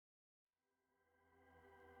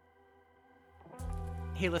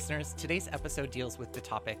Hey listeners, today's episode deals with the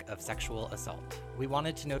topic of sexual assault. We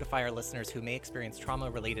wanted to notify our listeners who may experience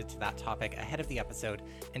trauma related to that topic ahead of the episode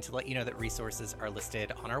and to let you know that resources are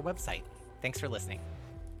listed on our website. Thanks for listening.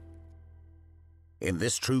 In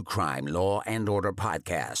this true crime Law and Order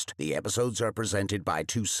podcast, the episodes are presented by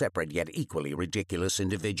two separate yet equally ridiculous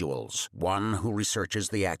individuals. One who researches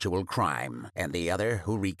the actual crime, and the other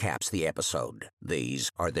who recaps the episode.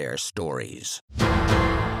 These are their stories.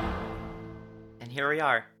 And here we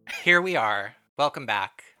are. Here we are. Welcome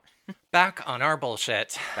back. Back on our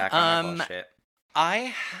bullshit. Back on our bullshit.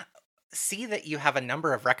 I see that you have a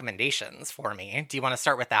number of recommendations for me. Do you want to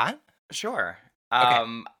start with that? Sure.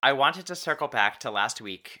 Okay. I wanted to circle back to last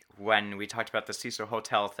week when we talked about the Cecil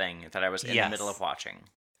Hotel thing that I was in the middle of watching.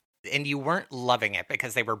 And you weren't loving it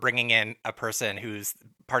because they were bringing in a person who's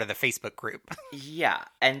part of the Facebook group. Yeah,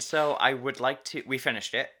 and so I would like to... We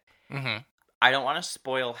finished it. Mm-hmm. I don't want to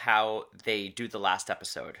spoil how they do the last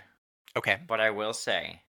episode. Okay. But I will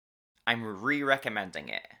say, I'm re-recommending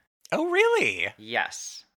it. Oh, really?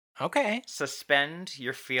 Yes. Okay. Suspend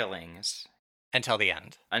your feelings. Until the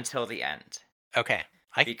end. Until the end. Okay.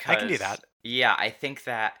 I can do that. Yeah, I think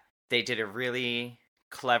that they did a really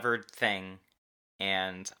clever thing,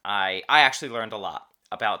 and I actually learned a lot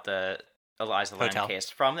about the Eliza Lam case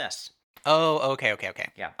from this. Oh, okay.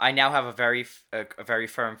 Yeah, I now have a very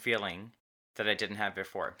firm feeling that I didn't have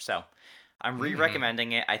before. So I'm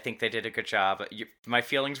re-recommending it. I think they did a good job. My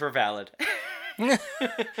feelings were valid.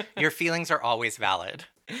 Your feelings are always valid.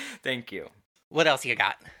 Thank you. What else you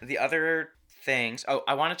got? The other things... Oh,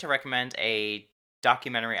 I wanted to recommend a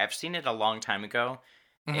documentary. I've seen it a long time ago.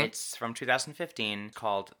 Mm-hmm. It's from 2015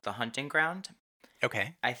 called The Hunting Ground.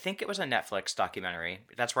 Okay. I think it was a Netflix documentary.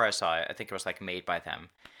 That's where I saw it. I think it was made by them.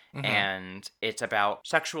 Mm-hmm. And it's about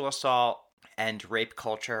sexual assault and rape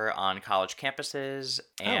culture on college campuses.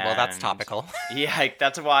 And, oh, well, that's topical. Yeah,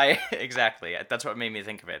 that's why, exactly. That's what made me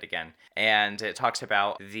think of it again. And it talks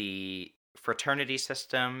about the fraternity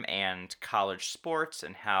system and college sports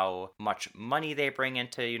and how much money they bring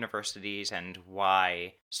into universities and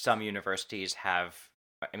why some universities have,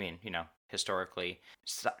 historically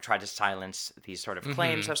tried to silence these sort of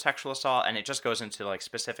claims of sexual assault. And it just goes into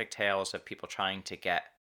specific tales of people trying to get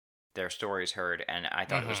their stories heard, and I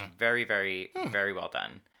thought it was very, very, very well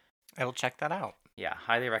done. I will check that out. Yeah,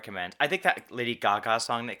 highly recommend. I think that Lady Gaga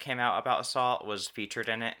song that came out about assault was featured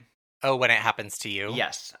in it. Oh, When It Happens to You?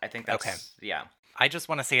 Yes, I think that's... Okay. Yeah. I just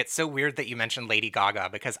want to say it's so weird that you mentioned Lady Gaga,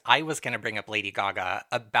 because I was going to bring up Lady Gaga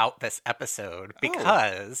about this episode,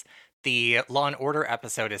 because the Law and Order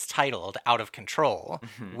episode is titled Out of Control,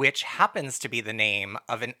 which happens to be the name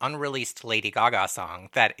of an unreleased Lady Gaga song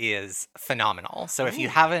that is phenomenal. So if you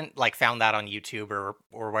haven't found that on YouTube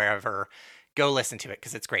or wherever, go listen to it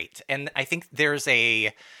because it's great. And I think there's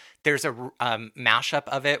a mashup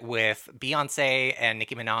of it with Beyonce and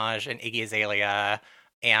Nicki Minaj and Iggy Azalea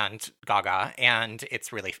and Gaga, and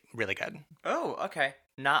it's really, really good. Oh, okay.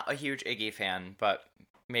 Not a huge Iggy fan, but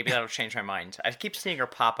maybe that'll change my mind. I keep seeing her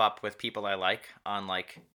pop up with people I like on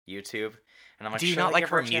YouTube, and I'm like, do you not like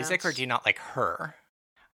her music, or do you not like her?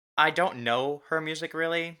 I don't know her music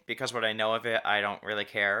really, because what I know of it, I don't really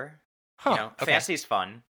care. Huh, okay. Fancy's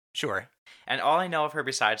fun. Sure. And all I know of her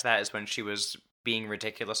besides that is when she was being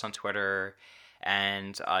ridiculous on Twitter,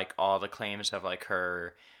 and all the claims of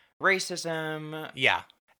her racism. Yeah.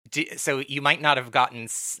 So you might not have gotten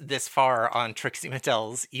this far on Trixie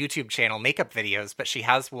Mattel's YouTube channel makeup videos, but she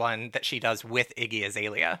has one that she does with Iggy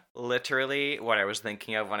Azalea. Literally what I was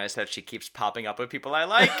thinking of when I said she keeps popping up with people I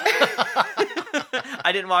like.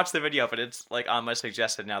 I didn't watch the video, but it's on my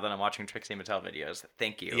suggested now that I'm watching Trixie Mattel videos.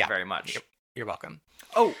 Thank you very much. You're welcome.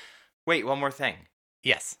 Oh, wait, one more thing.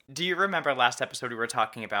 Yes. Do you remember last episode we were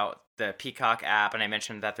talking about the Peacock app, and I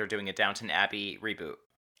mentioned that they're doing a Downton Abbey reboot?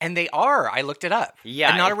 And they are. I looked it up.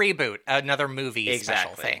 Yeah. Not a reboot, another movie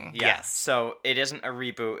special thing. Yeah. Yes. So it isn't a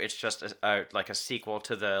reboot, it's just a sequel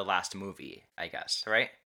to the last movie, I guess, right?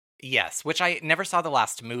 Yes, which I never saw the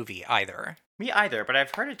last movie either. Me either, but I've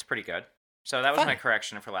heard it's pretty good. So that was my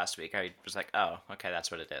correction for last week. I was like, oh, okay, that's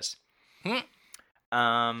what it is.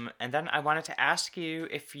 And then I wanted to ask you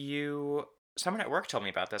if someone at work told me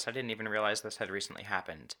about this. I didn't even realize this had recently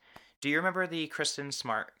happened. Do you remember the Kristen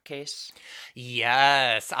Smart case?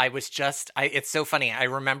 Yes, it's so funny. I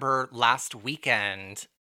remember last weekend,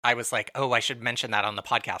 I was like, oh, I should mention that on the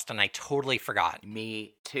podcast, and I totally forgot.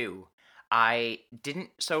 Me too. I didn't.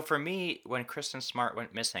 So for me, when Kristen Smart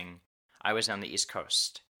went missing, I was on the East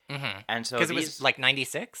Coast. Mm-hmm. And so because it was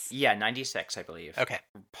 96? Yeah, 96, I believe. Okay.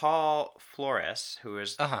 Paul Flores,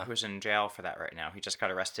 who's in jail for that right now, he just got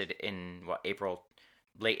arrested in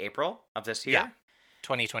late April of this year.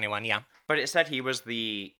 2021, yeah. But it said he was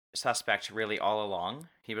the suspect really all along.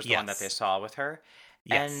 He was the one that they saw with her.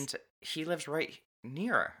 Yes. And he lives right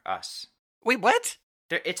near us. Wait, what?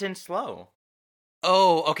 It's in Slough.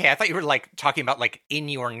 Oh, okay. I thought you were like talking about like in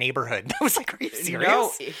your neighborhood. I was like, are you serious?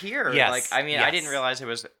 No, here. Yes. Like, I mean, I didn't yes. realize it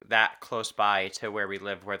was that close by to where we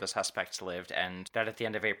lived, where the suspects lived, and that at the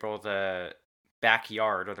end of April, the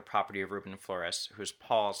backyard or the property of Ruben Flores, who's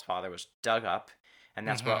Paul's father, was dug up, and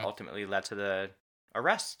that's what ultimately led to the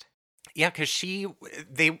arrest. Yeah, because she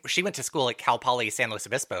went to school at Cal Poly San Luis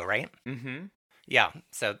Obispo, right? Mm-hmm. Yeah.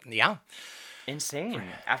 So yeah. Insane.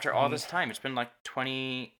 After all this time, it's been like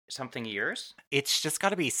 20-something years. It's just got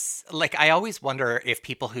to be like, I always wonder if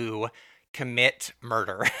people who commit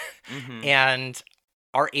murder and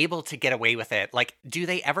are able to get away with it, like, do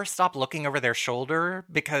they ever stop looking over their shoulder?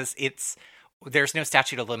 Because there's no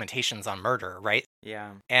statute of limitations on murder, right?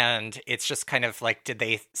 Yeah. And it's just kind of like, did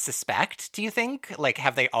they suspect, do you think? Like,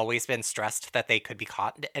 have they always been stressed that they could be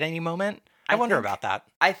caught at any moment? I wonder about that.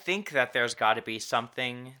 I think that there's got to be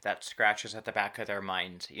something that scratches at the back of their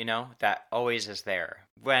mind, that always is there.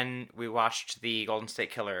 When we watched the Golden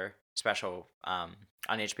State Killer special on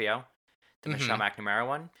HBO, the Michelle McNamara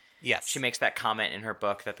one, yes, she makes that comment in her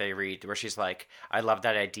book that they read where she's like, I love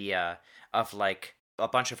that idea of like a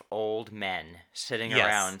bunch of old men sitting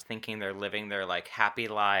around thinking they're living their like happy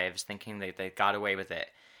lives, thinking they got away with it.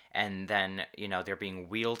 And then, they're being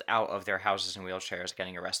wheeled out of their houses in wheelchairs,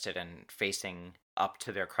 getting arrested and facing up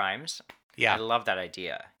to their crimes. Yeah. I love that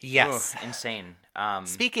idea. Yes. Ooh, insane.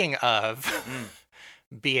 Speaking of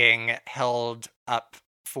being held up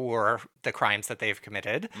for the crimes that they've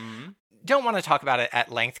committed, don't want to talk about it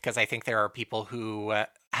at length because I think there are people who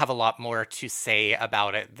have a lot more to say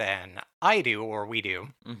about it than I do or we do.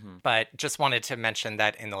 But just wanted to mention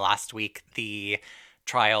that in the last week, the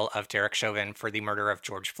trial of Derek Chauvin for the murder of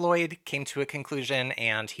George Floyd came to a conclusion,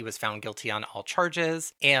 and he was found guilty on all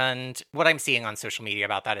charges. And what I'm seeing on social media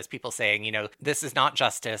about that is people saying, this is not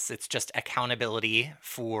justice. It's just accountability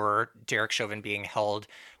for Derek Chauvin being held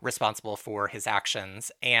responsible for his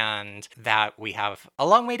actions, and that we have a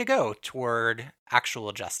long way to go toward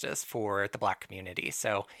actual justice for the Black community.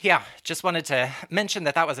 So yeah, just wanted to mention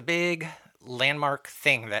that was a big landmark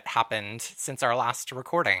thing that happened since our last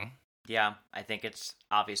recording. Yeah, I think it's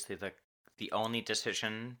obviously the only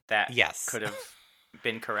decision that could have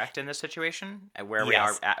been correct in this situation, where we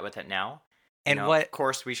are at with it now. And of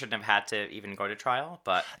course, we shouldn't have had to even go to trial,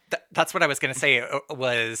 but that's what I was going to say.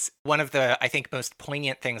 Was one of the, I think, most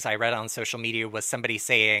poignant things I read on social media was somebody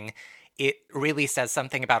saying it really says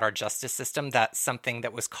something about our justice system, that something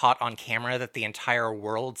that was caught on camera that the entire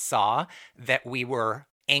world saw, that we were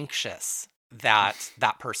anxious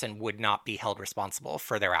that person would not be held responsible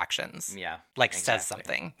for their actions. Yeah. Like exactly. Says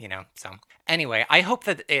something, So anyway, I hope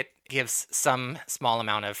that it gives some small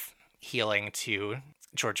amount of healing to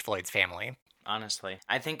George Floyd's family. Honestly,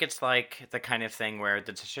 I think it's like the kind of thing where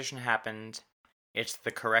the decision happened, it's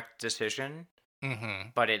the correct decision,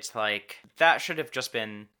 but it's like, that should have just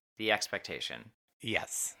been the expectation.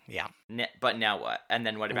 Yes. Yeah. But now what? And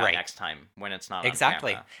then what about next time when it's not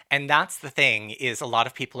exactly on camera? And that's the thing, is a lot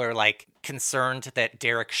of people are like concerned that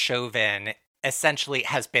Derek Chauvin essentially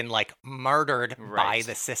has been like murdered by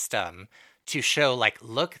the system to show like,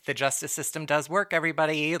 look, the justice system does work,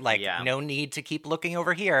 everybody. Like, no need to keep looking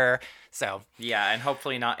over here. So yeah, and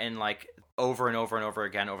hopefully not in like over and over and over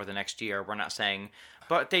again over the next year. We're not saying,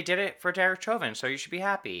 but they did it for Derek Chauvin, so you should be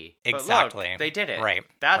happy. Exactly. But look, they did it. Right.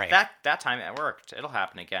 That time it worked. It'll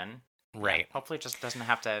happen again. Right. Yeah, hopefully it just doesn't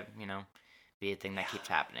have to, be a thing that keeps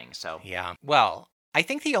happening. So yeah. Well, I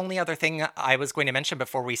think the only other thing I was going to mention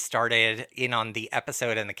before we started in on the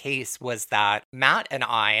episode and the case was that Matt and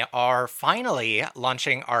I are finally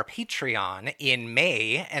launching our Patreon in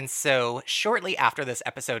May. And so shortly after this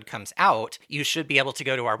episode comes out, you should be able to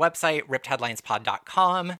go to our website,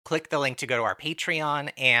 rippedheadlinespod.com, click the link to go to our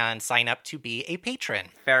Patreon, and sign up to be a patron.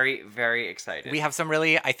 Very, very excited. We have some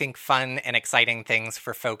really, I think, fun and exciting things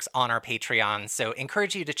for folks on our Patreon. So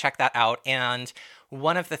encourage you to check that out. And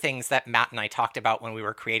one of the things that Matt and I talked about when we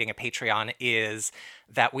were creating a Patreon is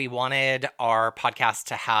that we wanted our podcast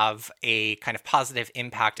to have a kind of positive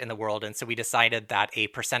impact in the world. And so we decided that a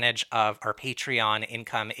percentage of our Patreon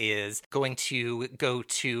income is going to go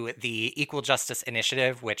to the Equal Justice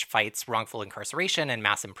Initiative, which fights wrongful incarceration and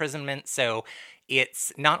mass imprisonment. So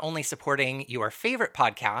it's not only supporting your favorite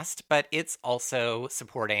podcast, but it's also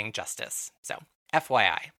supporting justice. So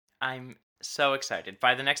FYI. I'm so excited.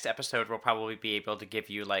 By the next episode, we'll probably be able to give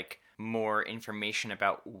you like more information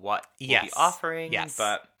about what we'll be offering. Yes.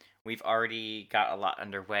 But We've already got a lot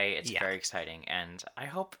underway. It's Yeah. very exciting, and I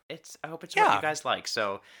hope it's what Yeah. you guys like.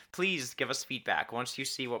 So please give us feedback once you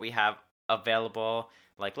see what we have available.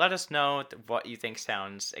 Like, let us know what you think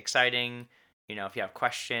sounds exciting. You know, if you have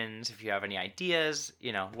questions, if you have any ideas,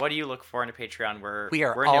 you know, what do you look for in a Patreon? We're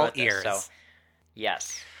We're new all at this, ears. so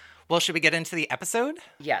yes. Well, should we get into the episode?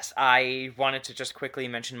 Yes, I wanted to just quickly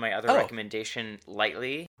mention my other recommendation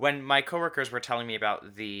lightly. When my coworkers were telling me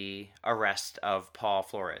about the arrest of Paul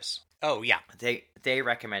Flores, Oh, yeah. they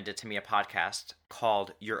recommended to me a podcast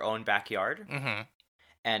called Your Own Backyard. Mm-hmm.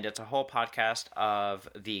 And it's a whole podcast of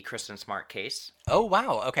the Kristen Smart case. Oh,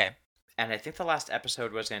 wow. Okay. And I think the last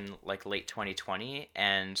episode was in like late 2020.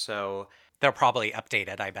 And so... They'll probably update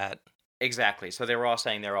it, I bet. Exactly. So they were all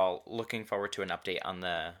saying they're all looking forward to an update on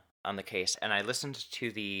the case. And I listened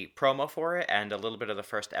to the promo for it and a little bit of the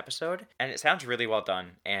first episode. And it sounds really well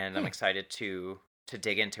done. And I'm excited to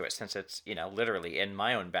dig into it since it's, you know, literally in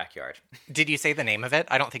my own backyard. Did you say the name of it?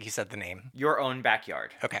 I don't think you said the name. Your Own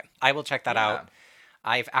Backyard. Okay. I will check that out.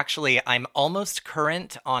 I'm almost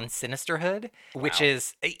current on Sinisterhood, which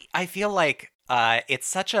is, I feel like it's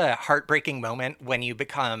such a heartbreaking moment when you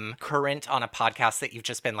become current on a podcast that you've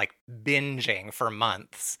just been like binging for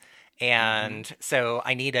months. And so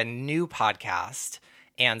I need a new podcast.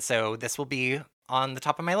 And so this will be on the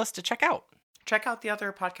top of my list to check out. Check out the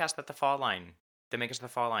other podcast that the makers of the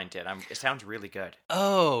Fall Line did. It sounds really good.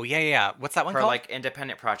 Oh, yeah. What's that one For called? like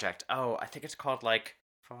independent project. Oh, I think it's called like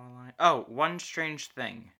Fall Line. Oh, One Strange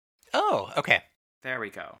Thing. Oh, okay. There we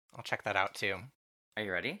go. I'll check that out too. Are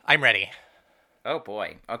you ready? I'm ready. Oh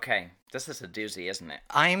boy. Okay. This is a doozy, isn't it?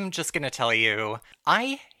 I'm just going to tell you,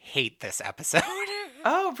 I hate this episode.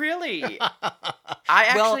 Oh, really? I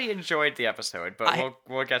actually enjoyed the episode, but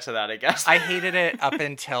we'll get to that, I guess. I hated it up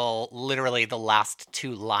until literally the last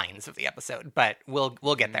 2 lines of the episode, but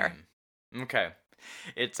we'll get there. Okay.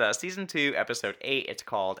 It's season 2, episode 8. It's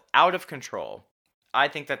called Out of Control. I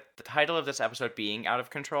think that the title of this episode being Out of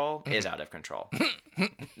Control is out of control,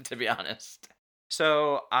 to be honest.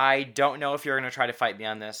 So I don't know if you're going to try to fight me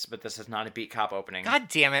on this, but this is not a Beat Cop opening. God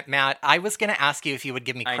damn it, Matt. I was going to ask you if you would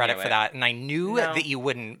give me credit for that, and I knew that you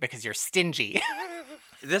wouldn't because you're stingy.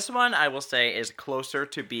 This one, I will say, is closer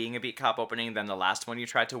to being a Beat Cop opening than the last one you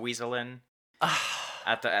tried to weasel in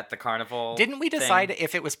at the carnival. Didn't we decide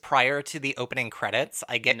if it was prior to the opening credits,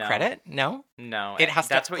 I get credit? No? No. It has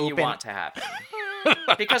That's to what you want to happen.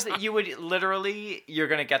 Because you would you're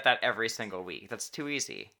going to get that every single week. That's too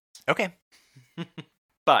easy. Okay.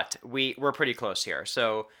 But we're pretty close here.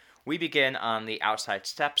 So we begin on the outside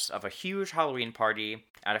steps of a huge Halloween party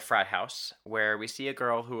at a frat house where we see a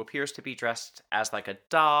girl who appears to be dressed as like a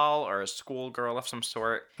doll or a schoolgirl of some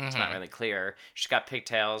sort. It's not really clear. She's got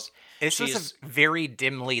pigtails. This was a very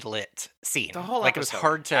dimly lit scene. The whole like it was episode,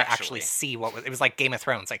 hard to actually see what was. It was like Game of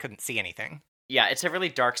Thrones. I couldn't see anything. Yeah, it's a really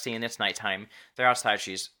dark scene. It's nighttime. They're outside.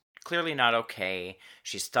 She's clearly not okay.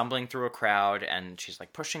 She's stumbling through a crowd and she's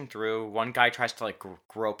like pushing through. One guy tries to like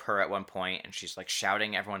grope her at one point and she's like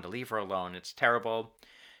shouting everyone to leave her alone. It's terrible.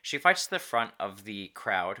 She fights to the front of the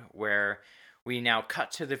crowd where we now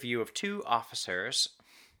cut to the view of 2 officers.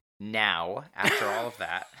 Now, after all of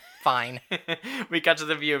that. Fine. We cut to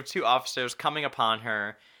the view of 2 officers coming upon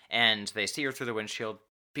her and they see her through the windshield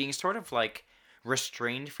being sort of like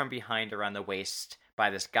restrained from behind around the waist by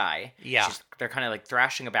this guy. Yeah. They're kind of like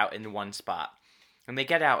thrashing about in one spot. And they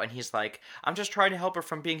get out and he's like, I'm just trying to help her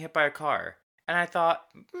from being hit by a car. And I thought,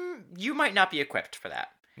 you might not be equipped for that.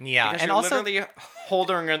 Yeah. Because and you're also literally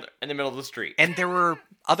holding her in the middle of the street. And there were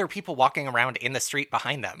other people walking around in the street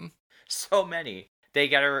behind them. So many. They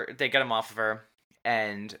get him off of her.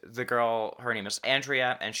 And the girl, her name is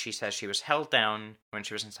Andrea, and she says she was held down when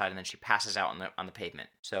she was inside, and then she passes out on the pavement.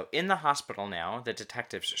 So in the hospital now, the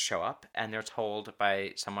detectives show up, and they're told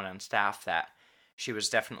by someone on staff that she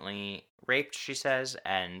was definitely raped, she says,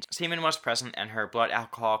 and semen was present, and her blood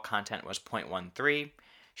alcohol content was 0.13.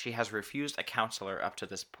 She has refused a counselor up to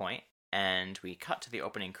this point, and we cut to the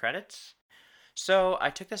opening credits. So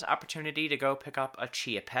I took this opportunity to go pick up a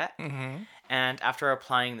chia pet, and after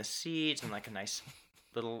applying the seeds and like a nice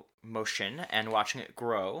little motion and watching it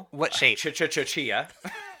grow. What shape? Chia.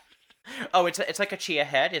 Oh, it's like a chia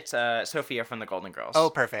head. It's Sophia from the Golden Girls. Oh,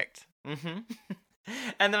 perfect.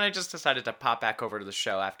 And then I just decided to pop back over to the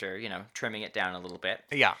show after, trimming it down a little bit.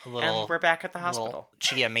 Yeah, a little. And we're back at the hospital.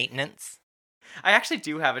 Chia maintenance. I actually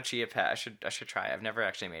do have a chia pet. I should try. I've never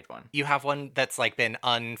actually made one. You have one that's like been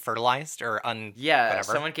unfertilized or Yeah, whatever.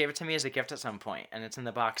 Someone gave it to me as a gift at some point, and it's in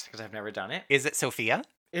the box because I've never done it. Is it Sophia?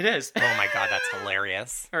 It is. Oh my god, that's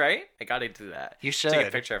hilarious. Right? I gotta do that. You should. Take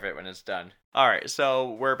a picture of it when it's done. All right,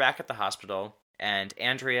 so we're back at the hospital, And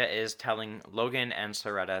Andrea is telling Logan and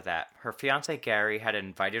Soretta that her fiance Gary had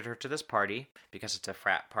invited her to this party because it's a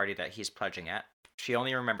frat party that he's pledging at. She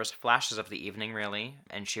only remembers flashes of the evening, really,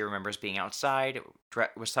 and she remembers being outside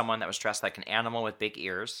with someone that was dressed like an animal with big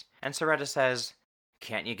ears. And Soretta says,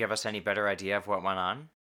 "Can't you give us any better idea of what went on?"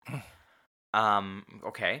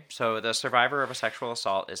 Okay. So the survivor of a sexual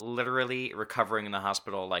assault is literally recovering in the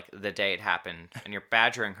hospital like the day it happened, and you're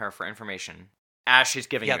badgering her for information as she's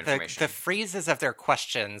giving you information. The phrases of their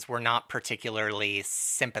questions were not particularly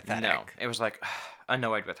sympathetic. No, it was like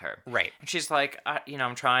annoyed with her. Right. She's like,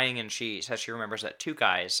 I'm trying, and she says she remembers that two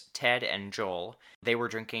guys, Ted and Joel, they were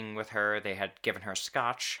drinking with her. They had given her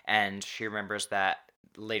scotch, and she remembers that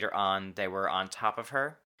later on they were on top of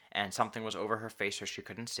her, and something was over her face so she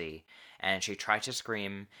couldn't see, and she tried to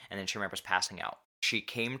scream, and then she remembers passing out. She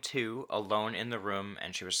came to alone in the room,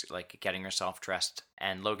 and she was like getting herself dressed,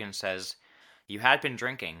 and Logan says, "You had been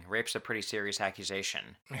drinking. Rape's a pretty serious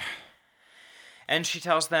accusation." And she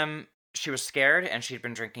tells them she was scared and she'd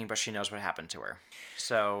been drinking, but she knows what happened to her.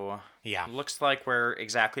 So, yeah, looks like we're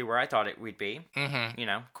exactly where I thought we'd be.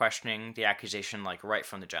 Mm-hmm. Questioning the accusation like right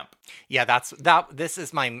from the jump. Yeah, this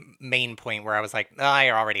is my main point where I was like, I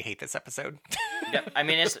already hate this episode. Yeah, I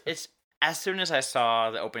mean, it's as soon as I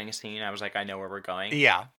saw the opening scene, I was like, I know where we're going.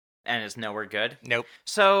 Yeah. And it's nowhere good. Nope.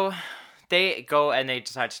 So they go and they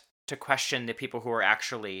decide to question the people who are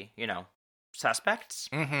actually, suspects,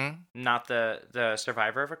 not the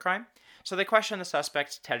survivor of a crime. So they question the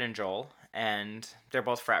suspects, Ted and Joel, and they're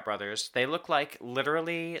both frat brothers. They look like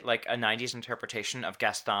literally like a 90s interpretation of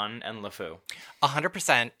Gaston and LeFou.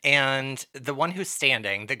 100%. And the one who's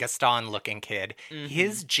standing, the Gaston-looking kid,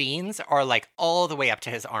 his jeans are like all the way up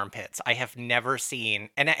to his armpits. I have never seen,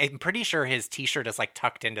 and I'm pretty sure his t-shirt is like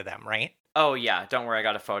tucked into them, right? Oh yeah, don't worry, I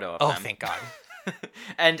got a photo of them. Oh, thank God.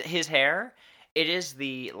 And his hair, it is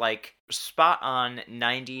the like spot on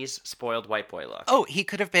 90s spoiled white boy look. Oh, he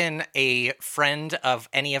could have been a friend of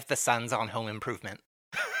any of the sons on Home Improvement.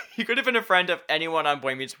 He could have been a friend of anyone on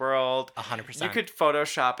Boy Meets World. 100%. You could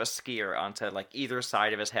Photoshop a skier onto like either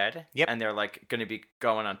side of his head. Yep. And they're like going to be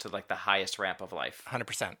going onto like the highest ramp of life.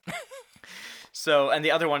 100%. So, and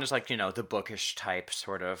the other one is like, the bookish type,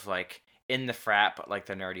 sort of like in the frat, but like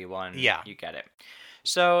the nerdy one. Yeah. You get it.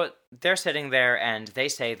 So they're sitting there and they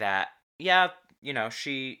say that, yeah,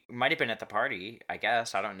 she might have been at the party, I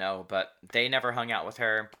guess. I don't know. But they never hung out with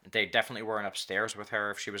her. They definitely weren't upstairs with her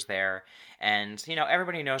if she was there. And,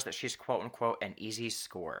 everybody knows that she's quote unquote an easy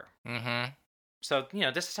score. Mm-hmm. So,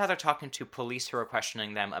 this is how they're talking to police who are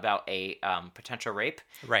questioning them about a potential rape.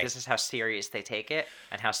 Right. This is how serious they take it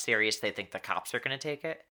and how serious they think the cops are going to take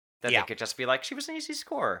it. That Yeah. they could just be like, she was an easy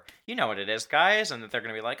score. You know what it is, guys. And that they're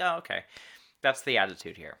going to be like, oh, okay. That's the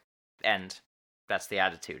attitude here. And that's the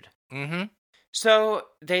attitude. Mm-hmm. So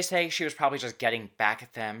they say she was probably just getting back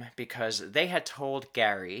at them because they had told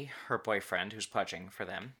Gary, her boyfriend, who's pledging for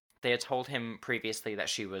them, they had told him previously that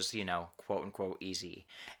she was, quote unquote easy.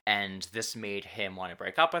 And this made him want to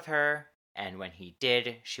break up with her. And when he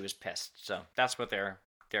did, she was pissed. So that's what they're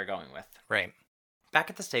going with. Right. Back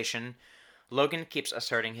at the station, Logan keeps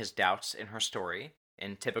asserting his doubts in her story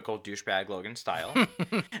in typical douchebag Logan style.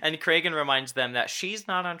 And Cragen reminds them that she's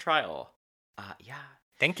not on trial. Yeah.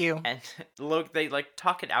 Thank you. And they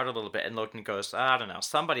talk it out a little bit, and Logan goes, I don't know,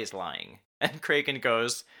 somebody's lying. And Cragen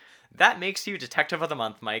goes, that makes you Detective of the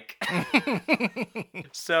Month, Mike.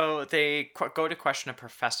 So they go to question a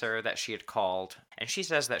professor that she had called, and she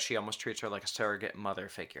says that she almost treats her like a surrogate mother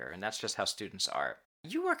figure, and that's just how students are.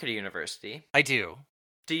 You work at a university. I do.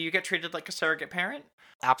 Do you get treated like a surrogate parent?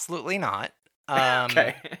 Absolutely not.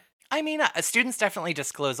 Okay. I mean, students definitely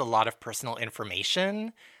disclose a lot of personal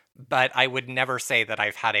information, but I would never say that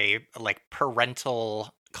I've had a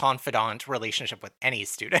parental confidant relationship with any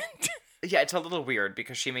student. Yeah, it's a little weird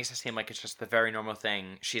because she makes it seem like it's just the very normal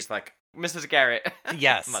thing. She's like, Mrs. Garrett.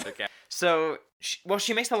 Yes. Mother Garrett. So,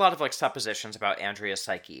 she makes a lot of suppositions about Andrea's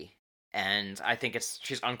psyche. And I think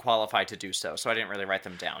she's unqualified to do so, so I didn't really write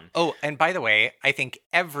them down. Oh, and by the way, I think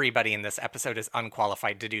everybody in this episode is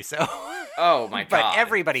unqualified to do so. Oh my God. But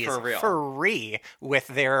everybody is real. free with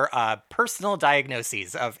their personal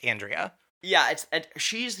diagnoses of Andrea. Yeah,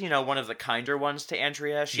 she's, one of the kinder ones to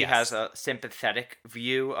Andrea. She Yes. has a sympathetic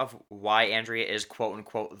view of why Andrea is, quote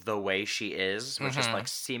unquote, the way she is, which is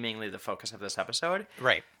seemingly the focus of this episode.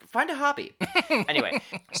 Right. Find a hobby. Anyway,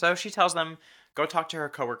 so she tells them, go talk to her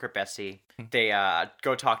coworker, Betsy. They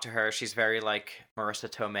go talk to her. She's very like Marissa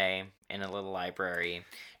Tomei in a little library.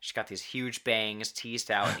 She's got these huge bangs, teased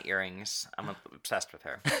out, and earrings. I'm obsessed with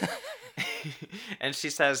her. And she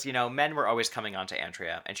says, men were always coming on to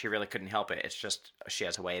Andrea, and she really couldn't help it. It's just she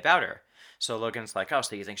has a way about her. So Logan's like, oh,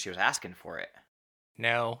 so you think she was asking for it?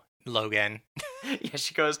 No, Logan. Yeah,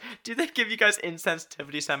 she goes, do they give you guys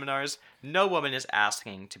insensitivity seminars? No woman is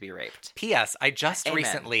asking to be raped. P.S. I just Amen.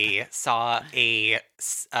 recently saw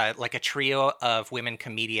like a trio of women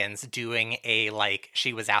comedians doing a like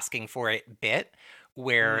she was asking for it bit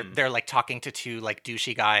where they're like talking to two like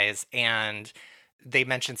douchey guys and they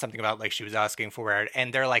mentioned something about like she was asking for it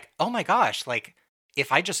and they're like, oh my gosh, like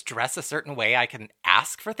if I just dress a certain way, I can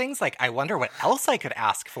ask for things. Like, I wonder what else I could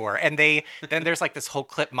ask for. And then there's like this whole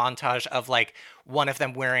clip montage of like one of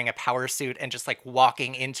them wearing a power suit and just like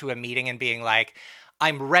walking into a meeting and being like,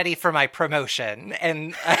 I'm ready for my promotion.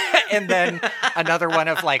 And and then another one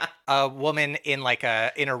of like a woman in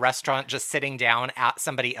a restaurant just sitting down at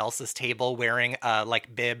somebody else's table wearing a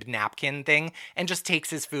like bib napkin thing and just takes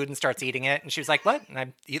his food and starts eating it. And she was like, what?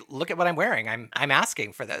 And look at what I'm wearing. I'm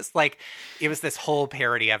asking for this. Like it was this whole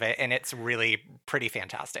parody of it. And it's really pretty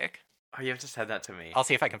fantastic. Oh, you have to send that to me. I'll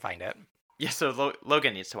see if I can find it. Yeah, so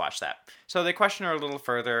Logan needs to watch that. So they question her a little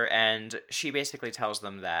further and she basically tells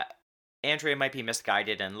them that Andrea might be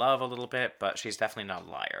misguided in love a little bit, but she's definitely not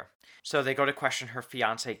a liar. So they go to question her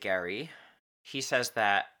fiancé, Gary. He says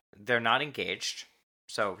that they're not engaged,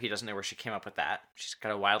 so he doesn't know where she came up with that. She's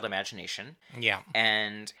got a wild imagination. Yeah.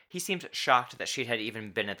 And he seemed shocked that she had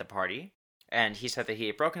even been at the party. And he said that he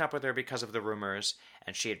had broken up with her because of the rumors,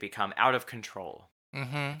 and she had become out of control.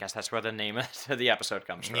 Mm-hmm. I guess that's where the name of the episode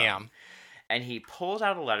comes from. Yeah. And he pulls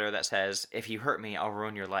out a letter that says, if you hurt me, I'll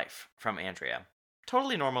ruin your life, from Andrea.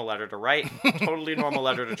 Totally normal letter to write. Totally normal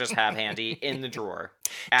letter to just have handy in the drawer.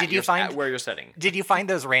 At where you're sitting? Did you find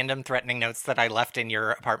those random threatening notes that I left in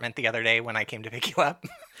your apartment the other day when I came to pick you up?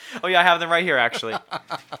 Oh yeah, I have them right here actually.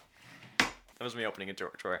 That was me opening a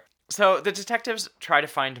drawer. So the detectives try to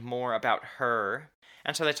find more about her,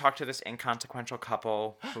 and so they talk to this inconsequential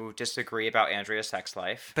couple who disagree about Andrea's sex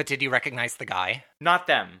life. But did you recognize the guy? Not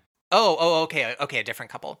them. Oh, okay, a different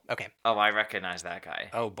couple. Okay. Oh, I recognize that guy.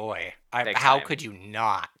 Oh boy, how could you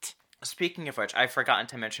not? Speaking of which, I've forgotten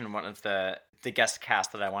to mention one of the guest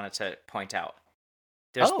cast that I wanted to point out.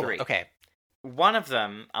 There's three. Okay. One of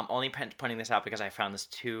them, I'm only pointing this out because I found this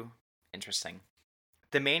too interesting.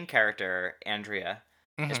 The main character, Andrea,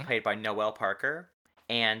 is played by Noelle Parker,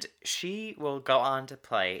 and she will go on to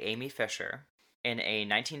play Amy Fisher in a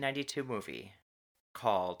 1992 movie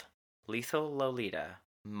called Lethal Lolita,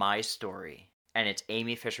 My Story, and it's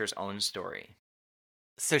Amy Fisher's own story.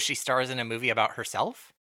 So she stars in a movie about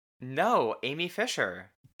herself? No, Amy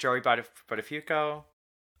Fisher. Joey Buttafuoco.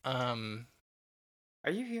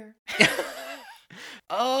 Are you here?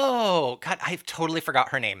 Oh, God, I've totally forgot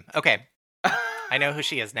her name. Okay. I know who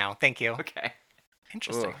she is now. Thank you. Okay.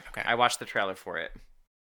 Interesting. Ooh, okay. I watched the trailer for it.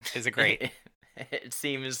 Is it great? It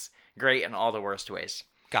seems great in all the worst ways.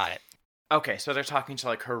 Got it. Okay, so they're talking to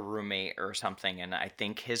like her roommate or something, and I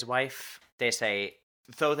think his wife, they say,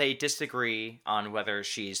 though they disagree on whether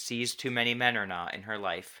she sees too many men or not in her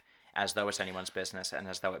life, as though it's anyone's business and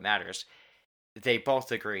as though it matters, they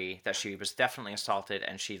both agree that she was definitely assaulted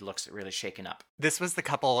and she looks really shaken up. This was the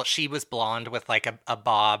couple, she was blonde with like a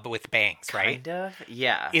bob with bangs, right? Kind of,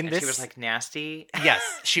 yeah. She was like nasty. Yes,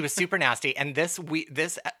 she was super nasty. And this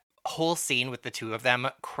whole scene with the two of them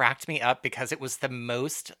cracked me up because it was the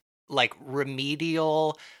most like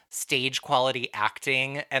remedial stage quality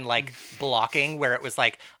acting and like blocking where it was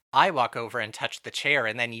like, I walk over and touch the chair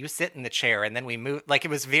and then you sit in the chair and then we move. Like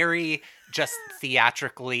it was very just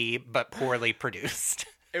theatrically but poorly produced.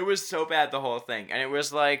 It was so bad, the whole thing. And it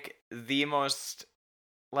was like the most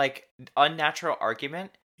like unnatural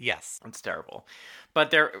argument. Yes. It's terrible.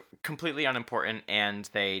 But they're completely unimportant and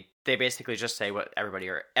they basically just say what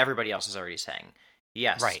everybody else is already saying.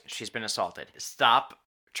 Yes, right. She's been assaulted. Stop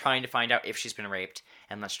trying to find out if she's been raped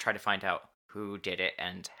and let's try to find out who did it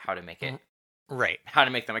and how to make it right. How to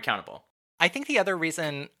make them accountable. I think the other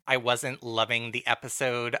reason I wasn't loving the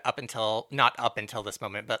episode not up until this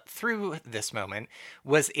moment, but through this moment,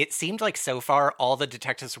 was it seemed like so far all the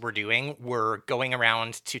detectives were doing were going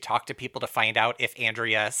around to talk to people to find out if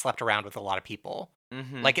Andrea slept around with a lot of people.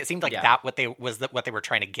 Mm-hmm. Like it seemed like what they were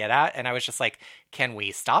trying to get at. And I was just like, can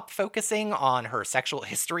we stop focusing on her sexual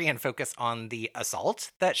history and focus on the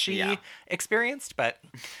assault that she experienced? But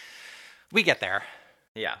we get there.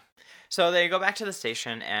 Yeah. So they go back to the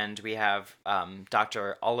station, and we have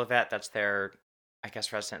Dr. Olivet. That's their, I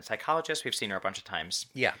guess, resident psychologist. We've seen her a bunch of times.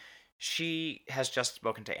 Yeah. She has just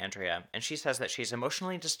spoken to Andrea, and she says that she's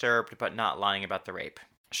emotionally disturbed, but not lying about the rape.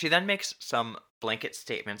 She then makes some blanket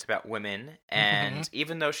statements about women, and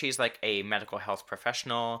even though she's like a mental health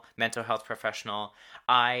professional,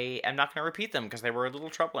 I am not going to repeat them because they were a little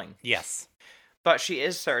troubling. Yes. But she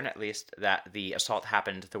is certain, at least, that the assault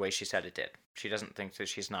happened the way she said it did. She doesn't think that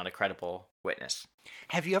she's not a credible witness.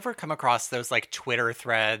 Have you ever come across those like Twitter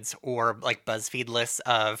threads or like BuzzFeed lists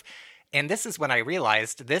of, and this is when I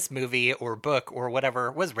realized this movie or book or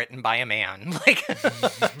whatever was written by a man. Like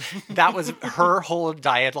that was her whole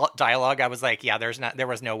dialogue. I was like, yeah, there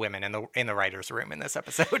was no women in the writer's room in this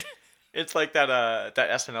episode. It's like that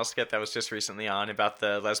SNL skit that was just recently on about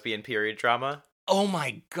the lesbian period drama. Oh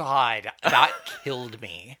my God, that killed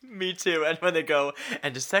me. Me too. And when they go,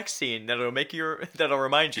 and a sex scene that'll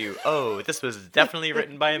remind you, oh, this was definitely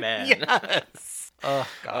written by a man. Yes. Oh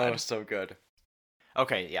God. Oh, so good.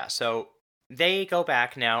 Okay, yeah. So they go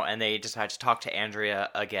back now and they decide to talk to Andrea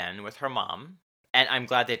again with her mom. And I'm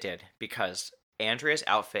glad they did, because Andrea's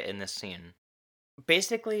outfit in this scene,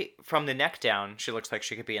 basically from the neck down, she looks like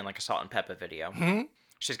she could be in like a Salt and Pepper video. Mm-hmm.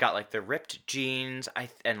 She's got like the ripped jeans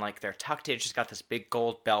and like they're tucked in. She's got this big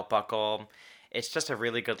gold belt buckle. It's just a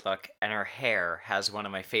really good look. And her hair has one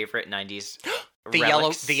of my favorite 90s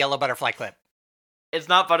relics. The yellow butterfly clip. It's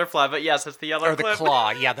not butterfly, but yes, it's the yellow clip. Or the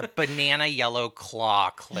claw. Yeah, the banana yellow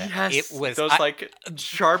claw clip. Yes, it was those like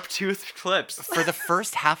sharp toothed clips. For the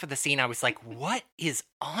first half of the scene, I was like, what is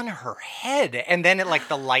on her head? And then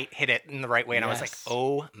the light hit it in the right way. And I was like,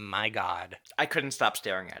 oh my God. I couldn't stop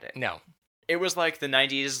staring at it. No. It was like the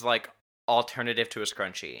 90s, like, alternative to a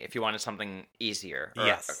scrunchie, if you wanted something easier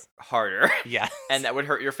or harder. Yes. And that would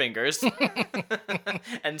hurt your fingers.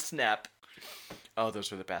 And snap. Oh,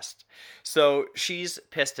 those were the best. So she's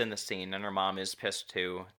pissed in the scene, and her mom is pissed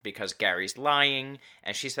too, because Gary's lying,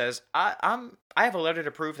 and she says, I have a letter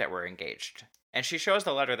to prove that we're engaged. And she shows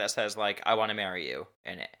the letter that says, like, I want to marry you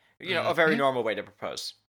in it. You know, a very normal way to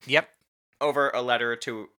propose. Yep. Over a letter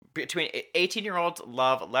between 18-year-olds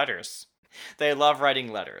love letters. They love writing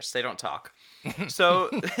letters. They don't talk. So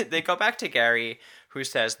they go back to Gary, who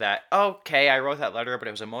says that, okay, I wrote that letter, but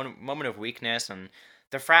it was a moment of weakness, and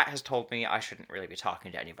the frat has told me I shouldn't really be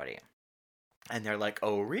talking to anybody. And they're like,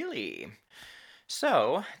 oh, really?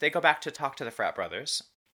 So they go back to talk to the frat brothers,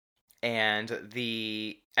 and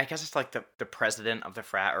I guess it's like the president of the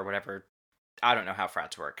frat or whatever. I don't know how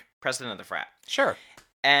frats work. President of the frat. Sure.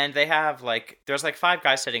 And they have, like, there's, like, 5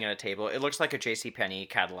 guys sitting at a table. It looks like a JCPenney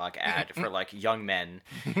catalog ad for, like, young men.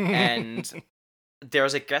 And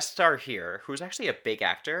there's a guest star here who's actually a big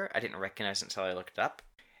actor. I didn't recognize it until I looked it up.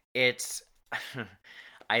 It's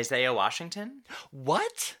Isaiah Washington.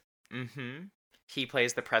 What? Mm-hmm. He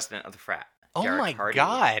plays the president of the frat. Oh Derek my Hardy.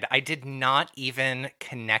 God. I did not even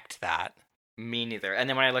connect that. Me neither. And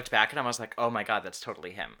then when I looked back at him, I was like, oh my God, that's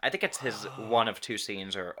totally him. I think it's his one of 2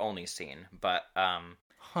 scenes or only scene. But,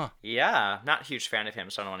 yeah, not a huge fan of him,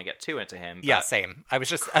 so I don't want to get too into him. Yeah, same. I was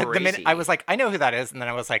just, the minute I was like, I know who that is. And then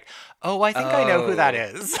I was like, oh, I think I know who that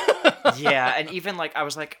is. Yeah, and even like, I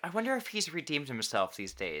was like, I wonder if he's redeemed himself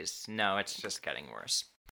these days. No, it's just getting worse.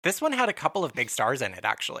 This one had a couple of big stars in it,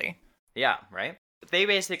 actually. Yeah, right? They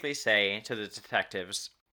basically say to the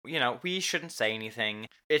detectives, you know, we shouldn't say anything.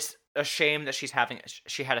 It's a shame that she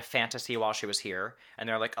had a fantasy while she was here. And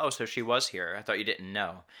they're like, oh, so she was here. I thought you didn't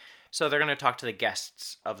know. So they're going to talk to the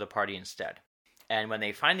guests of the party instead. And when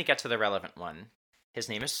they finally get to the relevant one, his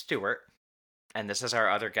name is Stuart. And this is our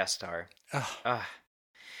other guest star.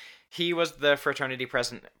 He was the fraternity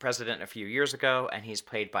president a few years ago, and he's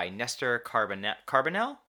played by Nestor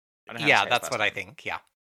Carbonell? Yeah, that's what I think, yeah.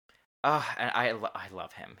 And I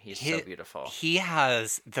love him. He's so beautiful. He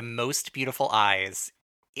has the most beautiful eyes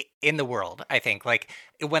in the world, I think. Like,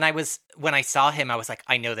 when I saw him, I was like,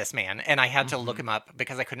 I know this man. And I had to look him up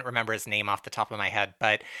because I couldn't remember his name off the top of my head.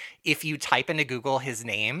 But if you type into Google his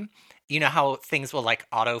name, you know how things will like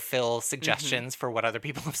autofill suggestions for what other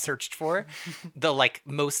people have searched for? The like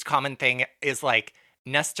most common thing is like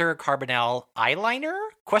Nestor Carbonell eyeliner ?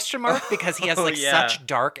 Because he has like such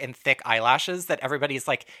dark and thick eyelashes that everybody's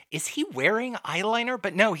like, is he wearing eyeliner?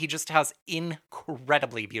 But no, he just has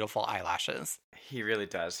incredibly beautiful eyelashes. He really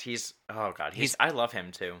does. I love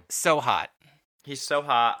him too. So hot. He's so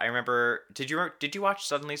hot. I remember, did you watch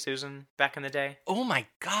Suddenly Susan back in the day? Oh my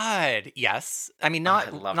God. Yes. I mean,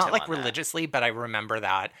 not like religiously, but I remember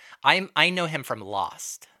that. I know him from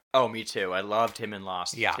Lost. Oh, me too. I loved him in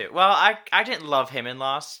Lost too. Well, I didn't love him in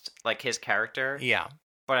Lost, like his character. Yeah.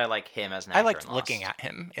 But I like him as an actor. I liked looking at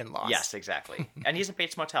him in Lost. Yes, exactly. And he's in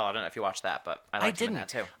Bates Motel. I don't know if you watched that, but I liked him in that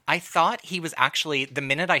too. I thought he was actually, the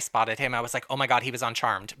minute I spotted him, I was like, oh my God, he was on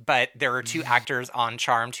Charmed. But there are 2 actors on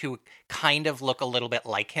Charmed who kind of look a little bit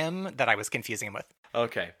like him that I was confusing him with.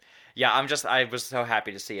 Okay. Yeah, I was so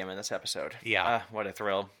happy to see him in this episode. Yeah. What a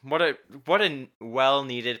thrill. What a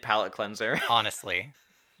well-needed palate cleanser. Honestly.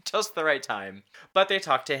 Just the right time. But they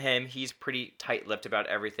talk to him. He's pretty tight-lipped about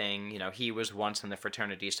everything. You know, he was once in the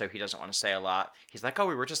fraternity, so he doesn't want to say a lot. He's like, oh,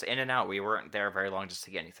 we were just in and out. We weren't there very long to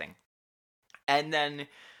see anything. And then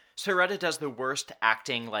Soretta does the worst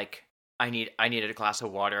acting, like, I needed a glass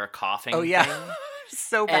of water, coughing thing.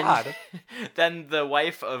 So bad. And then the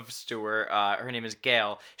wife of Stuart, her name is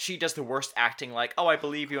Gail, she does the worst acting, like, oh, I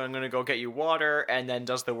believe you, I'm going to go get you water, and then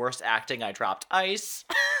does the worst acting, I dropped ice.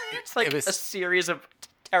 It's like a series of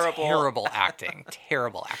terrible acting.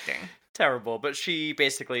 Terrible. But she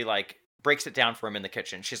basically, like, breaks it down for him in the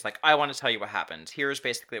kitchen. She's like, I want to tell you what happened. Here's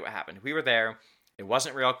basically what happened. We were there. It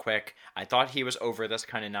wasn't real quick. I thought he was over this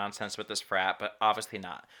kind of nonsense with this frat, but obviously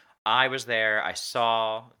not. I was there. I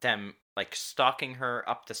saw them, like, stalking her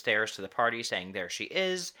up the stairs to the party, saying, there she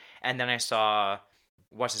is. And then I saw,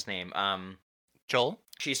 what's his name? Joel?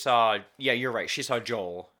 She saw, yeah, you're right. She saw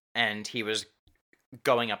Joel, and he was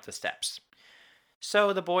going up the steps.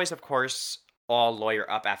 So the boys, of course, all lawyer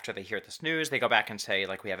up after they hear this news. They go back and say,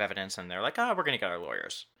 like, we have evidence, and they're like, oh, we're going to get our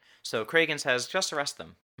lawyers. So Cragen says, just arrest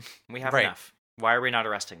them. We have enough. Why are we not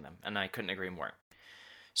arresting them? And I couldn't agree more.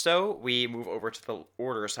 So we move over to the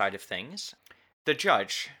order side of things. The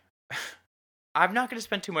judge, I'm not going to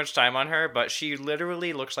spend too much time on her, but she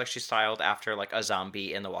literally looks like she's styled after, like, a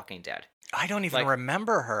zombie in The Walking Dead. I don't even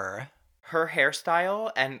remember her. Her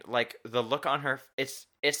hairstyle and, like, the look on her, it's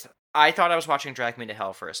I thought I was watching Drag Me to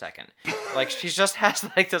Hell for a second. Like, she just has,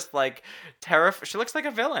 like, this, like, she looks like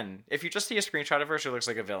a villain. If you just see a screenshot of her, she looks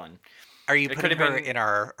like a villain. Are you putting her in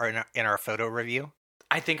our photo review?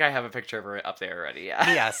 I think I have a picture of her up there already,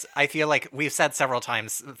 yeah. Yes, I feel like we've said several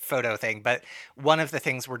times photo thing, but one of the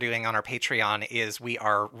things we're doing on our Patreon is we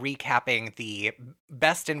are recapping the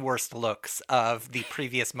best and worst looks of the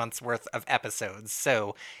previous month's worth of episodes.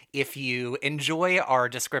 So if you enjoy our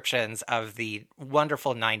descriptions of the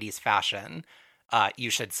wonderful 90s fashion, you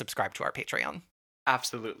should subscribe to our Patreon.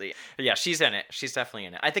 Absolutely. Yeah, she's in it. She's definitely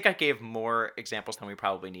in it. I think I gave more examples than we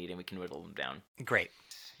probably need, and we can whittle them down. Great.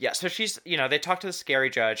 Yeah, so she's, they talk to the scary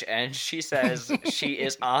judge, and she says she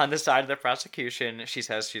is on the side of the prosecution. She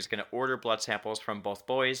says she's going to order blood samples from both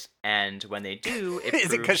boys, and when they do,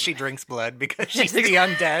 Is it because she drinks blood? Because she's the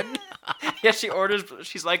undead? Yeah,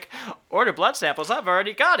 she's like, order blood samples? I've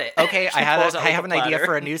already got it. Okay, I have an idea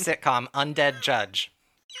for a new sitcom, Undead Judge.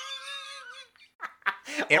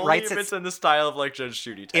 It's in the style of, like, Judge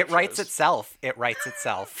Judy type writes itself. It writes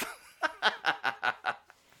itself.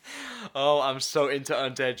 Oh, I'm so into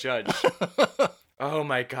Undead Judge. Oh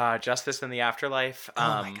my god, Justice in the Afterlife.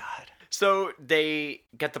 Oh my god. So they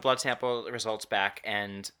get the blood sample results back,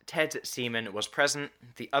 and Ted's semen was present.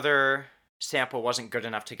 The other sample wasn't good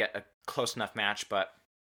enough to get a close enough match, but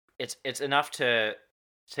it's enough to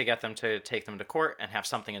get them to take them to court and have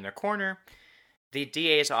something in their corner. The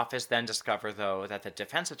DA's office then discover, though, that the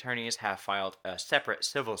defense attorneys have filed a separate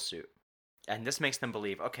civil suit. And this makes them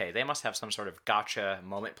believe, okay, they must have some sort of gotcha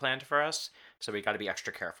moment planned for us, so we got to be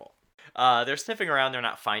extra careful. They're sniffing around, they're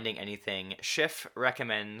not finding anything. Schiff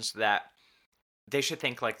recommends that they should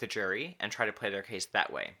think like the jury and try to play their case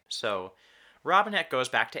that way. So Robinette goes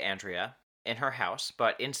back to Andrea in her house,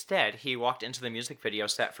 but instead he walked into the music video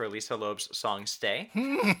set for Lisa Loeb's song Stay.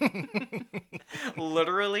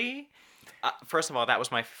 Literally. First of all, that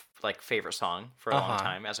was my favorite song for a long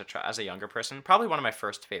time as a younger person. Probably one of my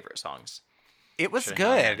first favorite songs. It was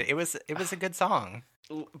good. It was a good song.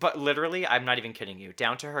 But literally, I'm not even kidding you.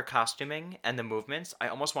 Down to her costuming and the movements, I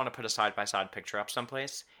almost want to put a side-by-side picture up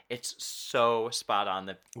someplace. It's so spot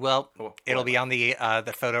on. It'll be on the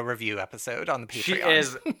photo review episode on the Patreon. She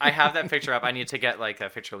is. I have that picture up. I need to get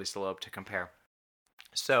that picture of Lisa Loeb to compare.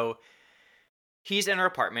 So he's in her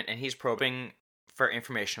apartment and he's probing for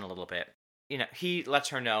information a little bit. He lets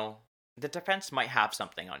her know the defense might have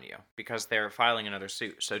something on you because they're filing another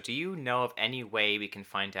suit. So do you know of any way we can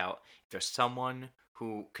find out if there's someone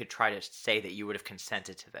who could try to say that you would have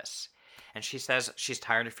consented to this? And she says she's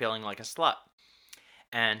tired of feeling like a slut.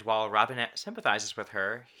 And while Robinette sympathizes with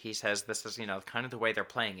her, he says this is, kind of the way they're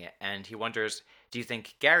playing it. And he wonders, do you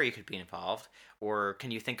think Gary could be involved? Or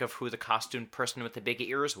can you think of who the costumed person with the big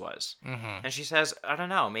ears was? Mm-hmm. And she says, I don't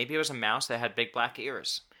know, maybe it was a mouse that had big black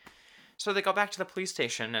ears. So they go back to the police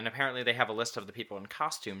station, and apparently they have a list of the people in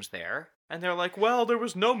costumes there. And they're like, well, there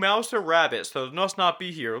was no mouse or rabbit, so it must not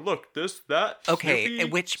be here. Look, this, that, Okay,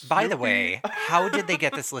 Snoopy, which, by the way, how did they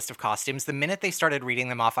get this list of costumes? The minute they started reading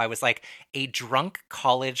them off, I was like, a drunk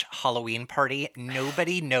college Halloween party.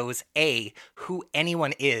 Nobody knows, A, who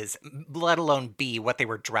anyone is, let alone B, what they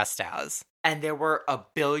were dressed as. And there were a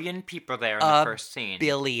billion people there in the first scene.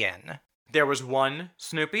 Billion. There was one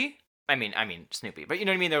Snoopy. I mean Snoopy. But you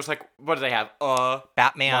know what I mean? There was like, what do they have? A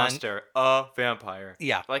Batman. monster, a vampire.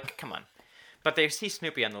 Yeah. Like, come on. But they see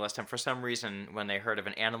Snoopy on the list, and for some reason, when they heard of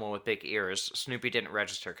an animal with big ears, Snoopy didn't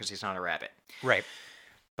register because he's not a rabbit. Right.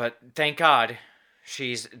 But thank God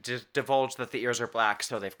she's divulged that the ears are black,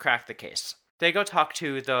 so they've cracked the case. They go talk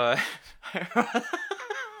to the...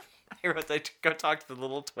 I wrote they go talk to the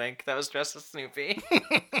little twink that was dressed as Snoopy.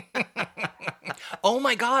 Oh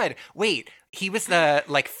my God. Wait, he was the,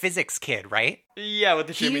 like, physics kid, right? Yeah, with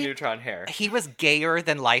the Jimmy Neutron hair. He was gayer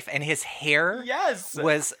than life, and his hair Yes!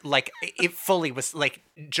 was, like, it fully was, like,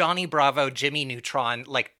 Johnny Bravo, Jimmy Neutron,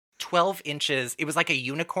 like, 12 inches. It was like a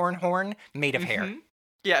unicorn horn made of hair.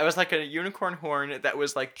 Yeah, it was like a unicorn horn that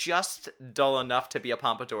was, like, just dull enough to be a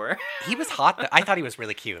pompadour. He was hot, though. I thought he was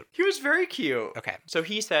really cute. He was very cute. Okay. So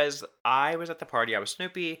he says, I was at the party, I was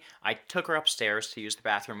Snoopy, I took her upstairs to use the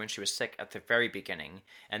bathroom when she was sick at the very beginning,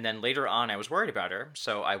 and then later on I was worried about her,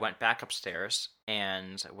 so I went back upstairs,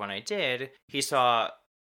 and when I did, he saw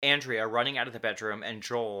Andrea running out of the bedroom and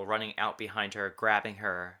Joel running out behind her, grabbing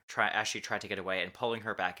her as she tried to get away and pulling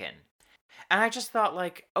her back in. And I just thought,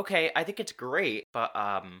 like, okay, I think it's great, but,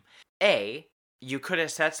 A, you could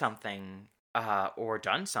have said something, or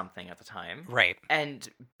done something at the time. Right. And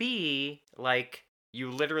B, like, you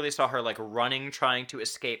literally saw her, like, running, trying to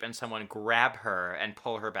escape, and someone grab her and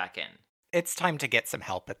pull her back in. It's time to get some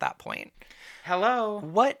help at that point. Hello?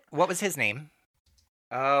 What was his name?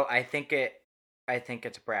 Oh, I think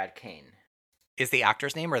it's Brad Kane. Is the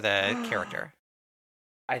actor's name or the character?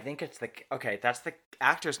 I think it's okay, that's the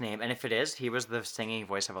actor's name, and if it is, he was the singing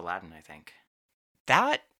voice of Aladdin, I think.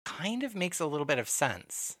 That kind of makes a little bit of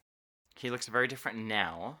sense. He looks very different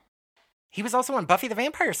now. He was also on Buffy the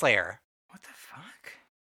Vampire Slayer. What the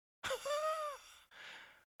fuck?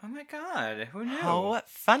 Oh my god, who knew? How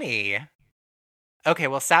funny. Okay,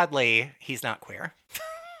 well, sadly, he's not queer.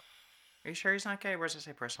 Are you sure he's not gay? Where does it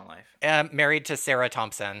say personal life? Married to Sarah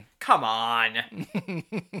Thompson. Come on!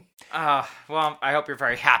 Well, I hope you're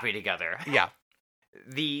very happy together. Yeah.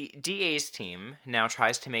 The DA's team now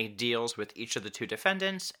tries to make deals with each of the two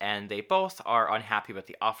defendants, and they both are unhappy with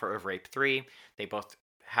the offer of Rape 3. They both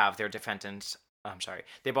have their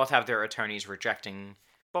they both have their attorneys rejecting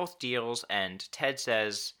both deals, and Ted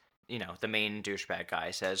says, the main douchebag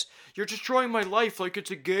guy says, "You're destroying my life like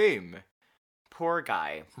it's a game." Poor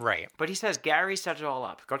guy. Right. But he says, Gary set it all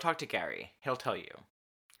up. Go talk to Gary. He'll tell you.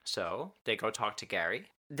 So they go talk to Gary.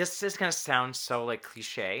 This is going to sound so, like,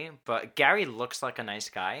 cliche, but Gary looks like a nice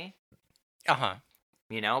guy. Uh-huh.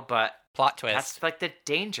 But plot twist. That's, like, the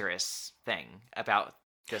dangerous thing about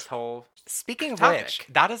this whole Speaking topic. Of which,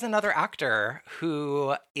 that is another actor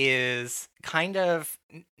who is kind of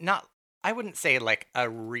not... I wouldn't say, like, a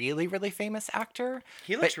really, really famous actor.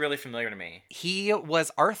 He looks really familiar to me. He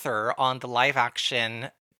was Arthur on the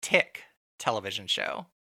live-action Tick television show.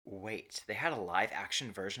 Wait, they had a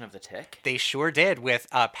live-action version of the Tick? They sure did, with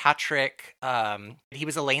Patrick... he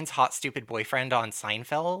was Elaine's hot, stupid boyfriend on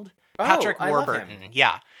Seinfeld. Oh, Patrick I love Warburton. him.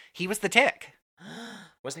 Yeah, he was the Tick.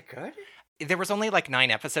 Was it good? There was only, like,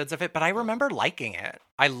 9 episodes of it, but I remember liking it.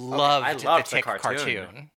 I loved the Tick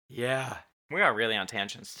cartoon. Yeah. We are really on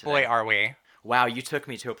tangents today. Boy, are we. Wow, you took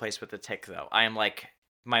me to a place with the Tick, though. I am like,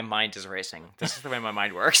 my mind is racing. This is the way my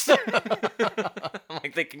mind works. I'm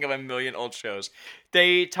like thinking of a million old shows.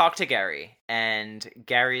 They talk to Gary, and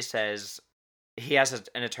Gary says he has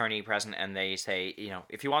an attorney present, and they say,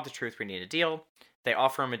 if you want the truth, we need a deal. They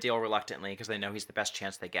offer him a deal reluctantly because they know he's the best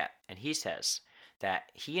chance they get. And he says that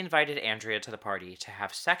he invited Andrea to the party to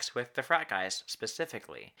have sex with the frat guys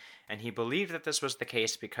specifically. And he believed that this was the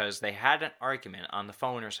case because they had an argument on the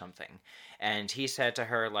phone or something. And he said to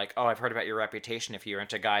her, like, "Oh, I've heard about your reputation. If you're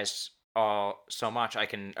into guys so much, I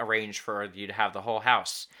can arrange for you to have the whole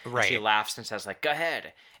house." Right. And she laughs and says, like, "Go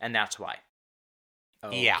ahead." And that's why.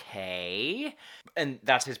 Yeah. Okay. And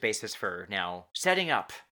that's his basis for now setting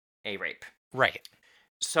up a rape. Right.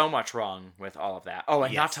 So much wrong with all of that. Oh,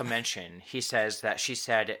 and not Yes. to mention, he says that she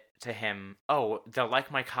said to him, "Oh, they'll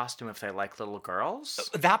like my costume if they like little girls."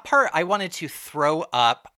 That part I wanted to throw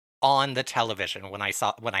up on the television when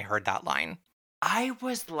I heard that line. I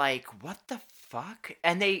was like, what the fuck?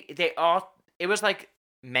 And they all, it was like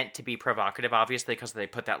meant to be provocative, obviously, because they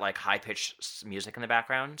put that like high-pitched music in the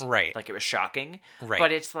background. Right. Like it was shocking. Right.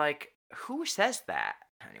 But it's like, who says that?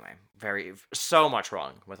 Anyway, so much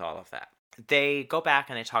wrong with all of that. They go back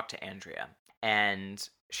and they talk to Andrea, and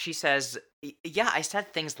she says, "Yeah, I said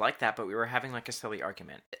things like that, but we were having like a silly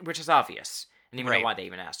argument," which is obvious. I didn't even know why they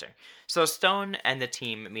even asked her. So Stone and the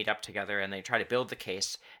team meet up together, and they try to build the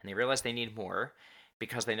case, and they realize they need more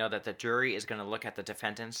because they know that the jury is going to look at the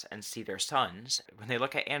defendants and see their sons. When they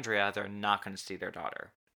look at Andrea, they're not going to see their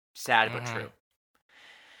daughter. Sad but true.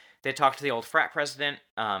 They talk to the old frat president,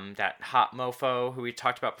 that hot mofo who we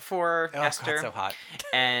talked about before, Esther. God, so hot.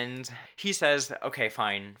 And he says, okay,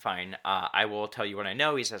 fine. I will tell you what I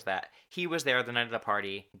know. He says that he was there the night of the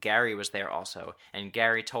party. Gary was there also. And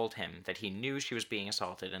Gary told him that he knew she was being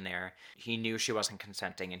assaulted in there. He knew she wasn't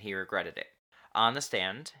consenting, and he regretted it. On the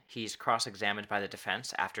stand, he's cross-examined by the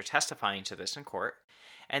defense after testifying to this in court.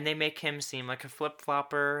 And they make him seem like a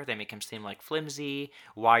flip-flopper. They make him seem like flimsy.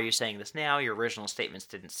 Why are you saying this now? Your original statements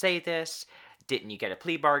didn't say this. Didn't you get a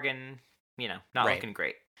plea bargain? Not looking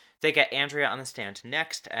great. They get Andrea on the stand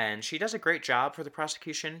next, and she does a great job for the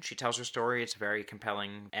prosecution. She tells her story. It's very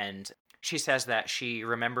compelling. And she says that she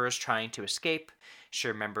remembers trying to escape. She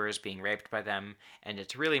remembers being raped by them. And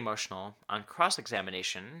it's really emotional. On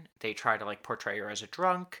cross-examination, they try to portray her as a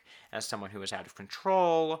drunk, as someone who is out of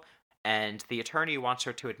control. And the attorney wants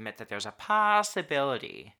her to admit that there's a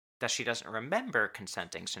possibility that she doesn't remember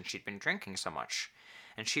consenting since she'd been drinking so much.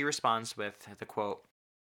 And she responds with the quote,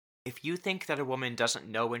 "If you think that a woman doesn't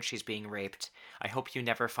know when she's being raped, I hope you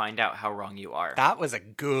never find out how wrong you are." That was a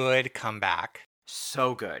good comeback.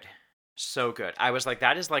 So good. So good. I was like,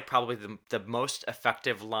 that is probably the most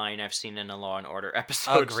effective line I've seen in a Law and Order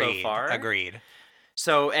episode so far. Agreed.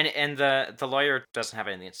 So, and the lawyer doesn't have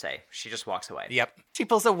anything to say. She just walks away. Yep. She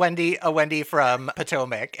pulls a Wendy from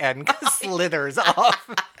Potomac and slithers off.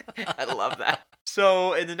 I love that.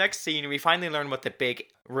 So, in the next scene, we finally learn what the big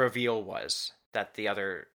reveal was that the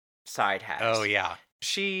other side has. Oh, yeah.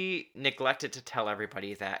 She neglected to tell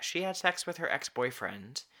everybody that she had sex with her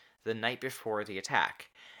ex-boyfriend the night before the attack.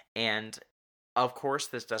 And, of course,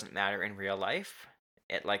 this doesn't matter in real life.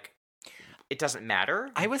 It doesn't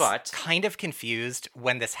matter. I was kind of confused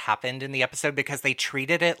when this happened in the episode because they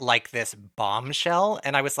treated it like this bombshell,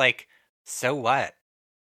 and I was like, so what?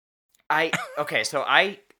 So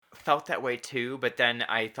I felt that way too, but then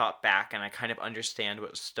I thought back and I kind of understand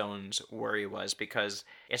what Stone's worry was, because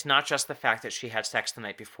it's not just the fact that she had sex the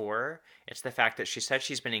night before, it's the fact that she said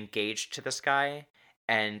she's been engaged to this guy,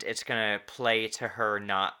 and it's going to play to her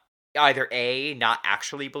not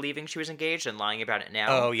actually believing she was engaged and lying about it now.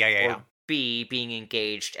 Oh, yeah. B, being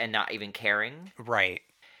engaged and not even caring. Right.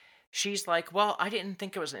 She's like, well, I didn't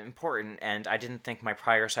think it was important, and I didn't think my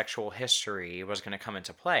prior sexual history was going to come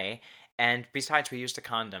into play. And besides, we used a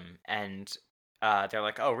condom. And they're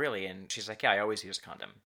like, oh, really? And she's like, yeah, I always use a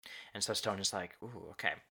condom. And so Stone is like, ooh,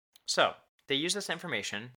 okay. So they use this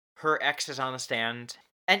information. Her ex is on the stand.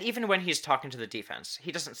 And even when he's talking to the defense,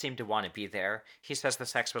 he doesn't seem to want to be there. He says the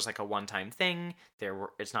sex was a one-time thing,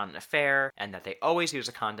 it's not an affair, and that they always use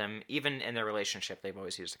a condom. Even in their relationship, they've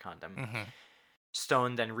always used a condom. Mm-hmm.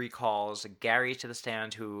 Stone then recalls Gary to the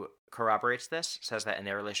stand, who corroborates this, says that in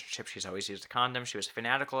their relationship she's always used a condom, she was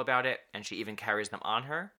fanatical about it, and she even carries them on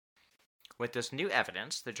her. With this new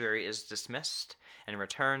evidence, the jury is dismissed and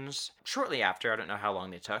returns shortly after. I don't know how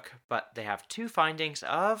long they took, but they have two findings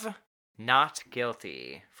of not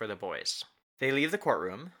guilty for the boys. They leave the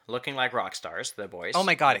courtroom looking like rock stars, the boys. Oh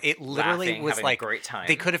my god, it literally laughing, was having a great time.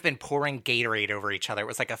 They could have been pouring Gatorade over each other. It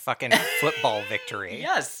was like a fucking football victory.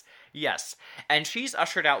 Yes. And she's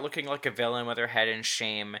ushered out looking like a villain with her head in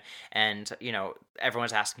shame. And,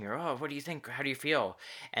 everyone's asking her, oh, what do you think? How do you feel?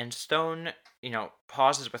 And Stone,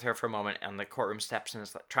 pauses with her for a moment on the courtroom steps and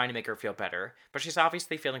is trying to make her feel better. But she's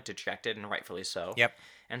obviously feeling dejected, and rightfully so. Yep.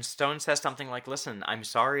 And Stone says something like, listen, I'm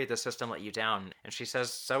sorry the system let you down. And she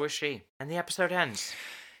says, so is she. And the episode ends.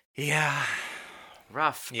 Yeah.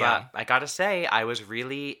 Rough. Yeah. But I gotta say,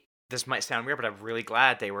 this might sound weird, but I'm really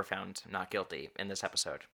glad they were found not guilty in this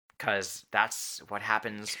episode. Because that's what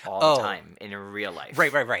happens all the time in real life.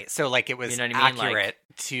 Right. So, it was accurate mean?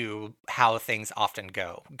 to how things often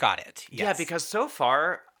go. Got it. Yes. Yeah, because so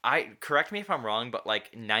far, correct me if I'm wrong, but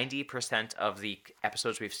 90% of the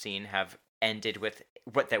episodes we've seen have ended with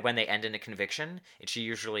when they end in a conviction, it's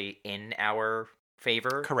usually in our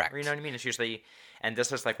favor. Correct. You know what I mean? It's usually, and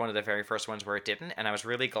this is one of the very first ones where it didn't, and I was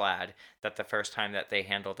really glad that the first time that they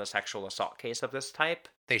handled a sexual assault case of this type,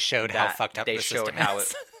 they showed how fucked up the system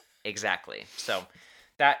is. Exactly. So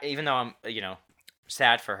that, even though I'm,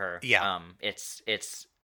 sad for her, it's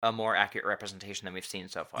a more accurate representation than we've seen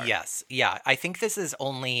so far. Yes. Yeah. I think this is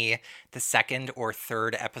only the second or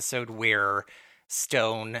third episode where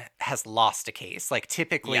Stone has lost a case.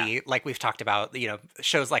 Typically, like we've talked about,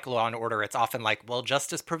 shows like Law and Order, it's often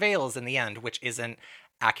justice prevails in the end, which isn't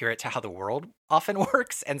accurate to how the world often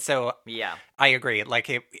works. And so I agree.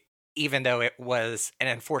 Even though it was an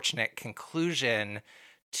unfortunate conclusion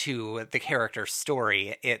to the character's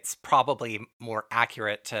story, it's probably more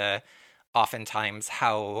accurate to oftentimes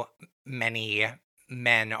how many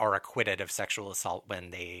men are acquitted of sexual assault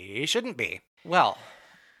when they shouldn't be. Well,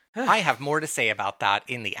 I have more to say about that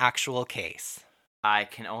in the actual case. I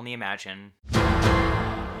can only imagine.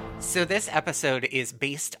 So this episode is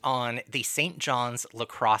based on the St. John's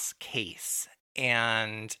lacrosse case.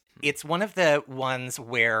 And it's one of the ones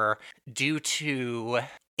where, due to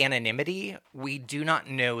anonymity, we do not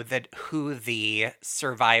know who the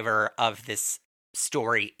survivor of this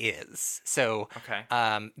story is. So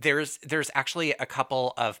there's actually a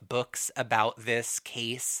couple of books about this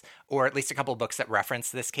case, or at least a couple of books that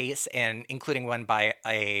reference this case, and including one by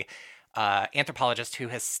a anthropologist who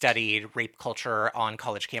has studied rape culture on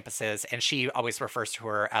college campuses, and she always refers to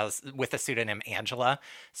her as with the pseudonym Angela.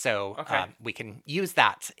 So we can use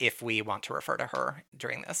that if we want to refer to her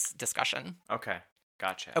during this discussion. Okay.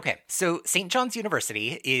 Gotcha. Okay, so St. John's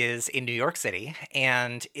University is in New York City,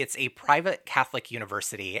 and it's a private Catholic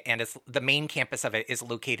university, and the main campus of it is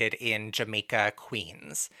located in Jamaica,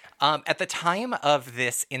 Queens. At the time of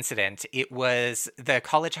this incident, the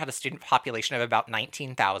college had a student population of about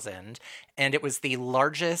 19,000, and it was the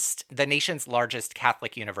nation's largest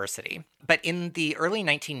Catholic university. But in the early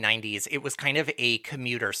 1990s, it was kind of a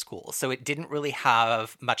commuter school, so it didn't really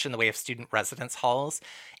have much in the way of student residence halls.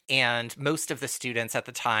 And most of the students at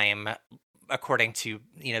the time, according to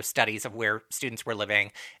studies of where students were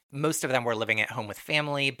living, most of them were living at home with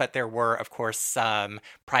family, but there were, of course, some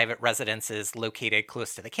private residences located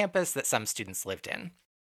close to the campus that some students lived in.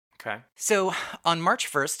 Okay. So on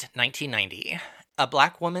March 1st, 1990, a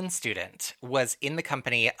Black woman student was in the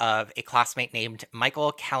company of a classmate named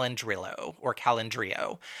Michael Calandrillo, or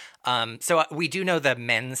Calandrio. So we do know the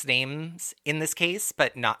men's names in this case,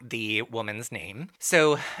 but not the woman's name.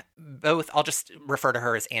 So I'll just refer to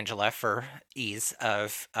her as Angela for ease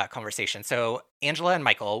of conversation. So Angela and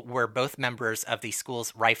Michael were both members of the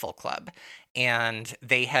school's rifle club, and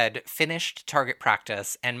they had finished target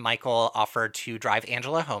practice, and Michael offered to drive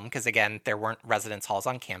Angela home because, again, there weren't residence halls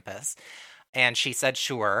on campus. And she said,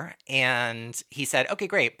 sure. And he said, okay,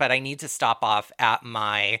 great, but I need to stop off at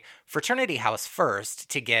my fraternity house first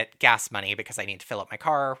to get gas money because I need to fill up my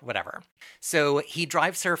car, whatever. So he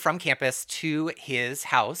drives her from campus to his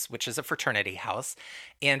house, which is a fraternity house.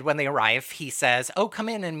 And when they arrive, he says, oh, come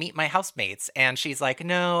in and meet my housemates. And she's like,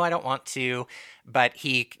 no, I don't want to. But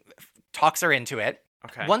he talks her into it.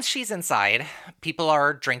 Okay. Once she's inside, people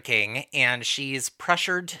are drinking, and she's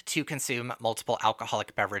pressured to consume multiple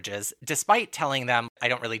alcoholic beverages. Despite telling them, I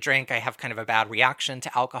don't really drink, I have kind of a bad reaction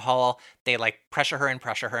to alcohol, they pressure her and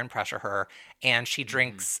pressure her and pressure her, and she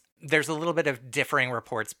drinks. There's a little bit of differing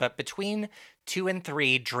reports, but between 2 and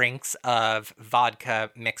 3 drinks of vodka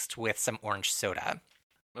mixed with some orange soda.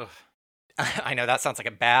 Ugh. I know that sounds like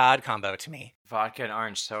a bad combo to me. Vodka and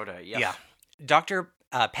orange soda, Yeah. Dr.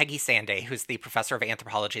 Peggy Sanday, who's the professor of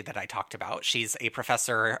anthropology that I talked about. She's a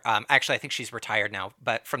professor, actually I think she's retired now,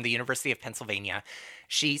 but from the University of Pennsylvania.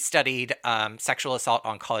 She studied sexual assault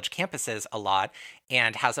on college campuses a lot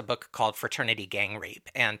and has a book called Fraternity Gang Rape,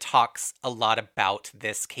 and talks a lot about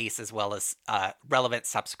this case as well as relevant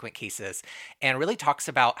subsequent cases, and really talks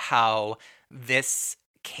about how this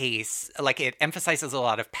case, it emphasizes a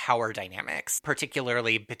lot of power dynamics,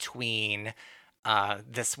 particularly between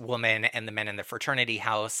this woman and the men in the fraternity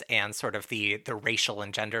house, and sort of the racial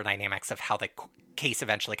and gender dynamics of how the case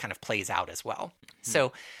eventually kind of plays out as well.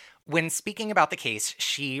 So when speaking about the case,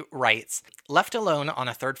 she writes, left alone on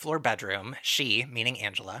a third-floor bedroom, she, meaning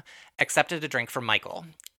Angela, accepted a drink from Michael.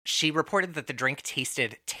 She reported that the drink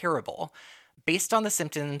tasted terrible. Based on the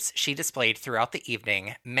symptoms she displayed throughout the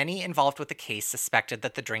evening, many involved with the case suspected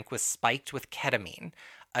that the drink was spiked with ketamine,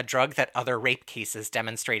 a drug that other rape cases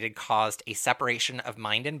demonstrated caused a separation of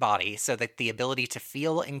mind and body so that the ability to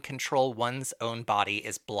feel and control one's own body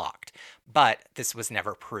is blocked. But this was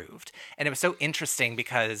never proved. And it was so interesting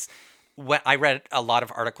because when I read a lot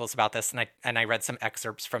of articles about this, and I read some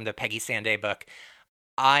excerpts from the Peggy Sanday book,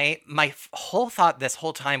 my whole thought this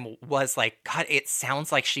whole time was God, it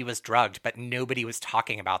sounds like she was drugged, but nobody was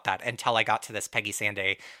talking about that until I got to this Peggy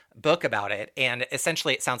Sanday book about it. And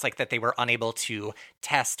essentially it sounds like that they were unable to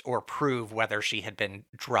test or prove whether she had been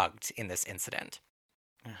drugged in this incident.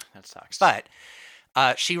 That sucks. But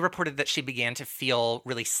she reported that she began to feel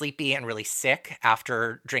really sleepy and really sick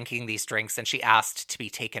after drinking these drinks, and she asked to be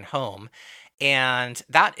taken home. And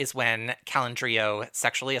that is when Calandrio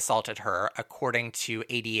sexually assaulted her, according to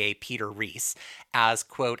ADA Peter Reese, as,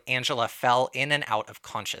 quote, Angela fell in and out of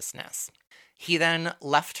consciousness. He then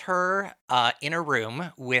left her in a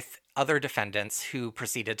room with other defendants who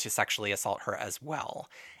proceeded to sexually assault her as well.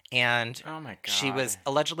 And oh my God. She was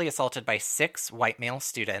allegedly assaulted by 6 white male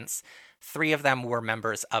students. 3 of them were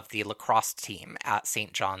members of the lacrosse team at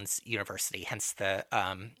St. John's University, hence the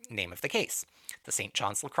name of the case, the St.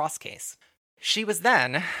 John's lacrosse case. She was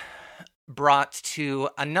then brought to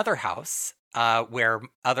another house where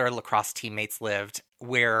other lacrosse teammates lived,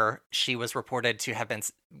 where she was reported to have been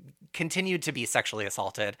continued to be sexually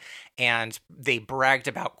assaulted, and they bragged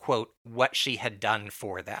about, quote, what she had done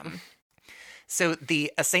for them. So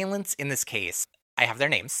the assailants in this case, I have their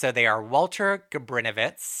names. So they are Walter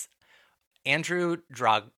Gabrinovitz, Andrew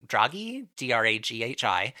Draghi,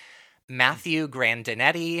 Draghi, Matthew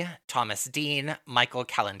Grandinetti, Thomas Dean, Michael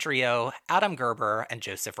Calandrio, Adam Gerber, and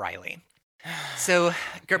Joseph Riley. So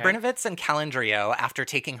Gabrinovitz and Calandrio, after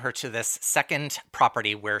taking her to this second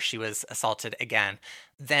property where she was assaulted again,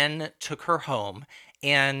 then took her home.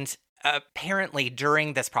 And apparently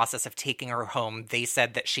during this process of taking her home, they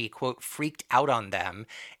said that she, quote, freaked out on them,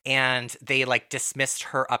 and they like dismissed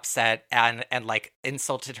her upset and like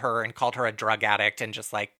insulted her and called her a drug addict and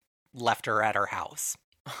just like left her at her house.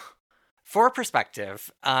 For perspective,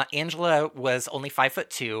 Angela was only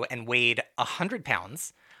 5'2" and weighed 100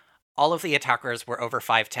 pounds. All of the attackers were over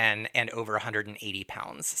 5'10" and over 180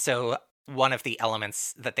 pounds. So one of the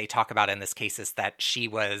elements that they talk about in this case is that she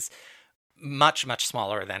was much, much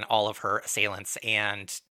smaller than all of her assailants.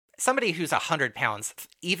 And somebody who's 100 pounds,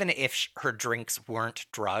 even if her drinks weren't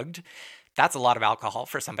drugged, that's a lot of alcohol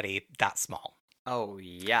for somebody that small. Oh,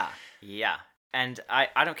 yeah. Yeah. And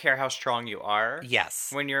I don't care how strong you are. Yes.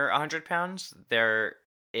 When you're 100 pounds, there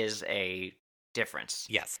is a difference.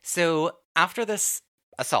 Yes. So after this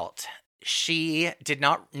assault, she did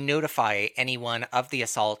not notify anyone of the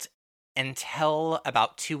assault until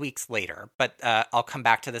about 2 weeks later. But I'll come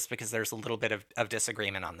back to this because there's a little bit of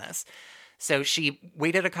disagreement on this. So she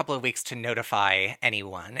waited a couple of weeks to notify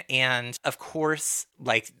anyone. And of course,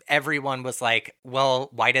 like everyone was like, well,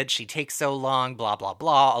 why did she take so long? Blah, blah,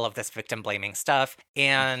 blah, all of this victim blaming stuff.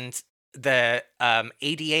 And the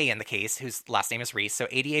ADA in the case, whose last name is Reese, so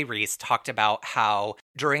ADA Reese talked about how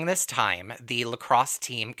during this time, the lacrosse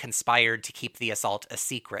team conspired to keep the assault a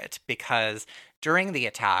secret because during the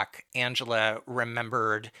attack, Angela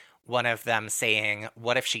remembered one of them saying,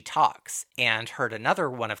 what if she talks? And heard another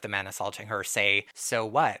one of the men assaulting her say, so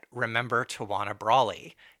what? Remember Tawana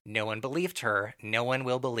Brawley. No one believed her. No one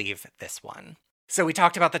will believe this one. So we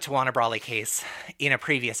talked about the Tawana Brawley case in a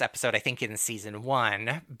previous episode, I think in season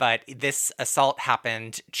 1, but this assault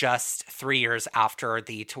happened just 3 years after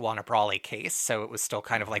the Tawana Brawley case. So it was still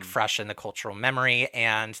kind of like fresh in the cultural memory.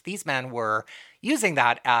 And these men were using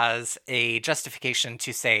that as a justification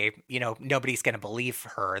to say, you know, nobody's going to believe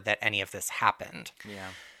her that any of this happened. Yeah.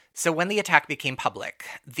 So when the attack became public,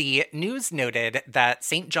 the news noted that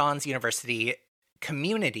St. John's University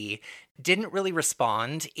community didn't really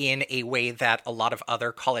respond in a way that a lot of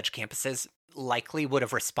other college campuses likely would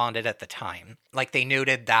have responded at the time. Like they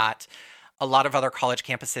noted that a lot of other college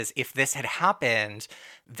campuses, if this had happened,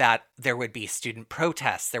 that there would be student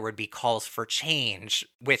protests, there would be calls for change,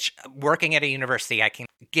 which working at a university, I can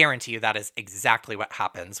guarantee you that is exactly what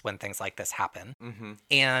happens when things like this happen. Mm-hmm.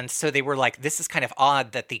 And so they were like, this is kind of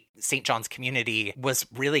odd that the St. John's community was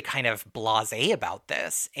really kind of blasé about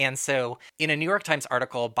this. And so in a New York Times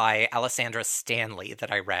article by Alessandra Stanley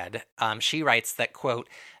that I read, she writes that, quote,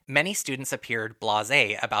 many students appeared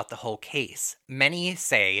blasé about the whole case. Many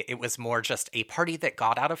say it was more just a party that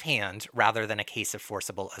got out of hand rather than a case of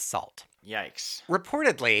forcible assault. Yikes.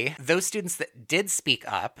 Reportedly, those students that did speak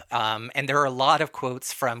up, and there are a lot of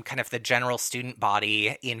quotes from kind of the general student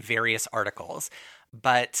body in various articles,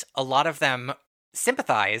 but a lot of them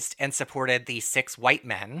sympathized and supported the 6 white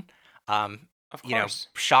men. Of course. You know,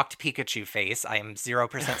 shocked Pikachu face. I am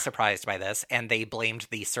 0% surprised by this. And they blamed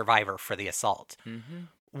the survivor for the assault. Mm-hmm.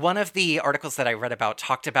 One of the articles that I read about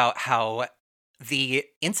talked about how the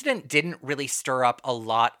incident didn't really stir up a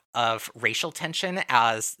lot of racial tension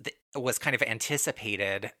as was kind of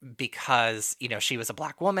anticipated because, you know, she was a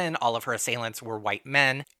black woman. All of her assailants were white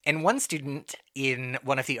men. And one student in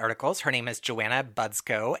one of the articles, her name is Joanna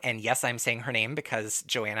Budzko. And yes, I'm saying her name because,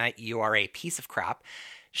 Joanna, you are a piece of crap.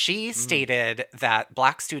 She stated that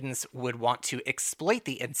black students would want to exploit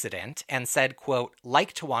the incident and said, quote,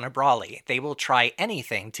 like Tawana Brawley, they will try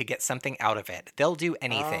anything to get something out of it. They'll do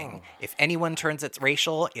anything. Oh. If anyone turns it's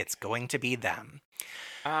racial, it's going to be them.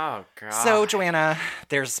 Oh, God. So, Joanna,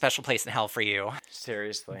 there's a special place in hell for you.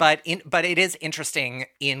 Seriously. But it is interesting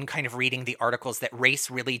in kind of reading the articles that race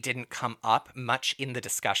really didn't come up much in the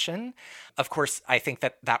discussion. Of course, I think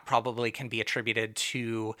that probably can be attributed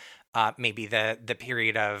to maybe the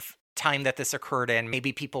period of time that this occurred in.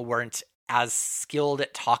 Maybe people weren't as skilled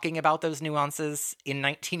at talking about those nuances in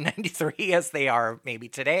 1993 as they are maybe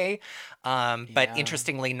today. But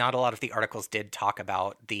interestingly, not a lot of the articles did talk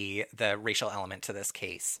about the racial element to this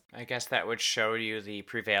case. I guess that would show you the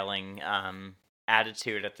prevailing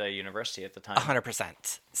attitude at the university at the time.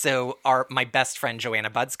 100%. So my best friend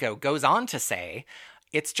Joanna Budzko goes on to say,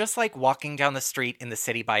 it's just like walking down the street in the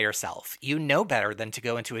city by yourself. You know better than to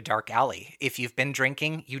go into a dark alley. If you've been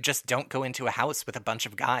drinking, you just don't go into a house with a bunch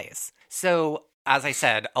of guys. So, as I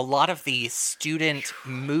said, a lot of the student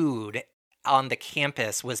mood on the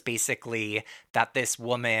campus was basically that this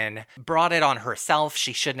woman brought it on herself.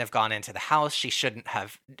 She shouldn't have gone into the house. She shouldn't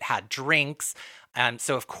have had drinks.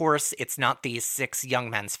 So, of course, it's not these 6 young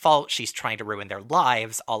men's fault. She's trying to ruin their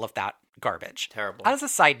lives, all of that garbage. Terrible. As a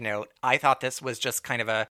side note, I thought this was just kind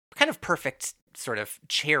of perfect sort of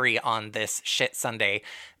cherry on this shit Sunday.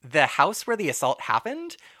 The house where the assault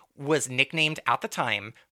happened was nicknamed at the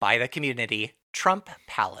time by the community Trump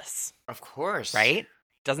Palace. Of course. Right?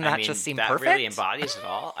 Doesn't that just seem perfect? That really embodies it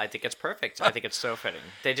all. I think it's perfect. I think it's so fitting.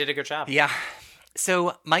 They did a good job. Yeah.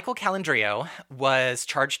 So Michael Calandrio was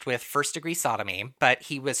charged with first-degree sodomy, but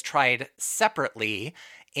he was tried separately,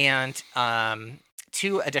 and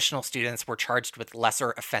 2 additional students were charged with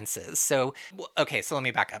lesser offenses. So let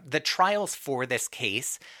me back up. The trials for this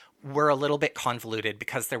case were a little bit convoluted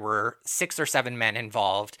because there were 6 or 7 men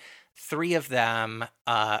involved. 3 of them,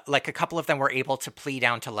 a couple of them were able to plea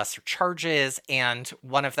down to lesser charges, and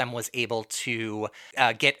one of them was able to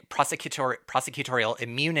get prosecutorial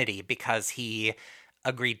immunity because he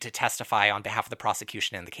agreed to testify on behalf of the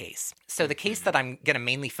prosecution in the case. So the case that I'm going to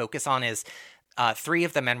mainly focus on is 3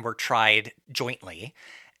 of the men were tried jointly,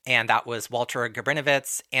 and that was Walter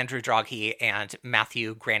Gabrinovitz, Andrew Draghi, and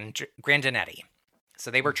Matthew Grandinetti. So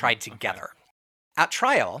they were tried together. Okay. At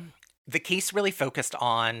trial, the case really focused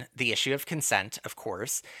on the issue of consent, of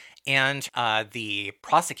course, and the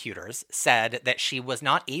prosecutors said that she was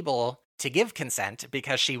not able to give consent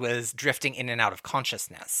because she was drifting in and out of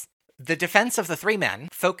consciousness. The defense of the 3 men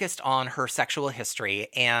focused on her sexual history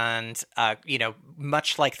and,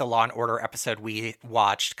 much like the Law & Order episode we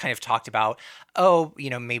watched, kind of talked about,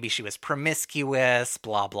 maybe she was promiscuous,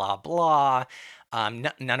 blah, blah, blah.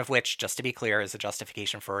 None of which, just to be clear, is a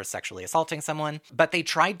justification for sexually assaulting someone. But they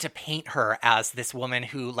tried to paint her as this woman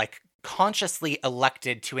who, consciously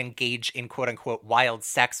elected to engage in quote-unquote wild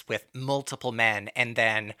sex with multiple men and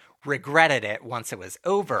then regretted it once it was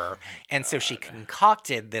over. And so she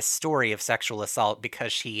concocted this story of sexual assault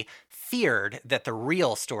because she feared that the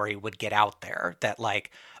real story would get out there. That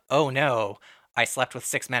oh no, I slept with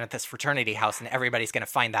 6 men at this fraternity house and everybody's going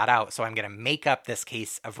to find that out. So I'm going to make up this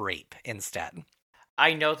case of rape instead.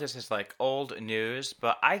 I know this is old news,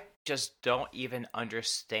 but I just don't even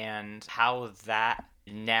understand how that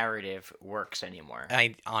narrative works anymore.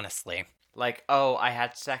 Honestly. I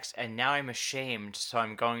had sex and now I'm ashamed, so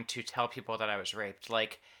I'm going to tell people that I was raped.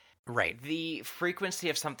 Right. The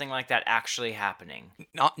frequency of something like that actually happening.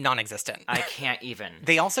 Non-existent. I can't even.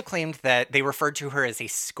 They also claimed that they referred to her as a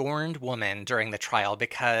scorned woman during the trial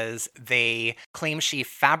because they claim she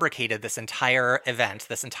fabricated this entire event,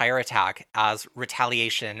 this entire attack, as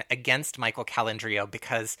retaliation against Michael Calandrio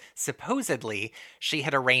because supposedly she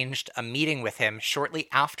had arranged a meeting with him shortly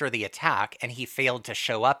after the attack and he failed to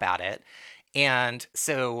show up at it. And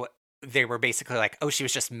so they were basically she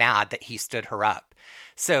was just mad that he stood her up.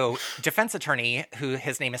 So defense attorney, who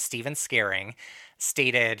his name is Stephen Scaring,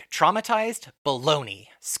 stated, traumatized? Baloney.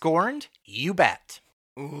 Scorned? You bet.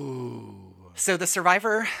 Ooh. So the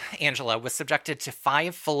survivor, Angela, was subjected to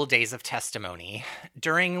 5 full days of testimony,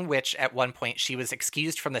 during which at one point she was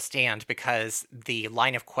excused from the stand because the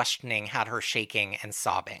line of questioning had her shaking and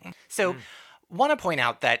sobbing. So want to point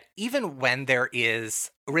out that even when there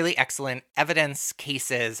is really excellent evidence,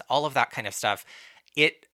 cases, all of that kind of stuff,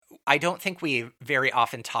 I don't think we very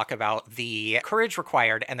often talk about the courage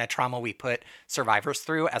required and the trauma we put survivors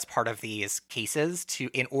through as part of these cases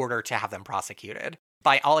in order to have them prosecuted.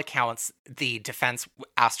 By all accounts, the defense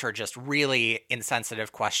asked her just really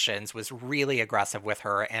insensitive questions, was really aggressive with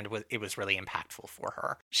her, and it was really impactful for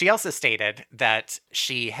her. She also stated that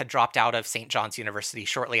she had dropped out of St. John's University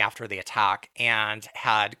shortly after the attack and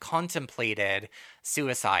had contemplated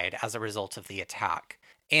suicide as a result of the attack.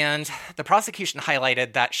 And the prosecution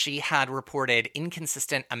highlighted that she had reported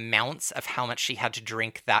inconsistent amounts of how much she had to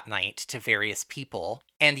drink that night to various people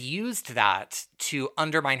and used that to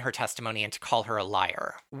undermine her testimony and to call her a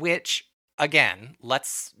liar, which, again,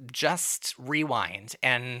 let's just rewind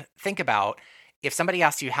and think about if somebody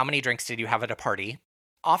asks you how many drinks did you have at a party,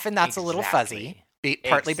 often that's a little fuzzy,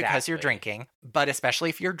 partly because you're drinking, but especially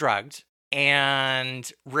if you're drugged. And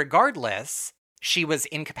regardless, she was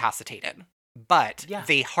incapacitated. But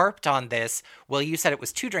they harped on this, well, you said it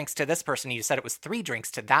was 2 drinks to this person, you said it was 3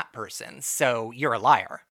 drinks to that person, so you're a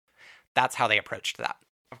liar. That's how they approached that.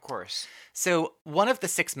 Of course. So one of the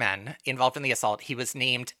 6 men involved in the assault, he was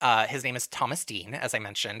named, his name is Thomas Dean, as I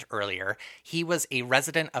mentioned earlier. He was a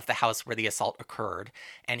resident of the house where the assault occurred,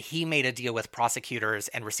 and he made a deal with prosecutors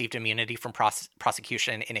and received immunity from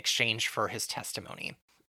prosecution in exchange for his testimony.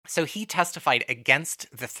 So he testified against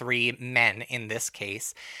the 3 men in this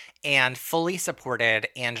case and fully supported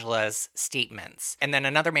Angela's statements. And then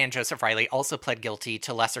another man, Joseph Riley, also pled guilty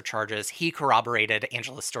to lesser charges. He corroborated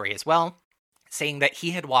Angela's story as well, saying that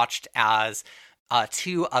he had watched as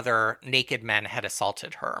 2 other naked men had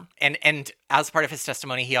assaulted her. And as part of his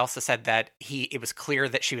testimony, he also said that it was clear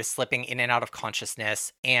that she was slipping in and out of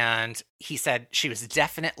consciousness. And he said she was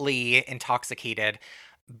definitely intoxicated,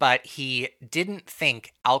 but he didn't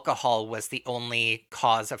think alcohol was the only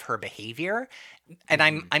cause of her behavior. And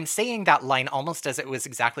I'm saying that line almost as it was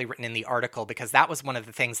exactly written in the article, because that was one of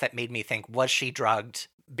the things that made me think, was she drugged?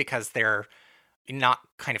 Because they're not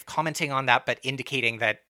kind of commenting on that, but indicating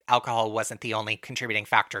that alcohol wasn't the only contributing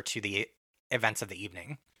factor to the events of the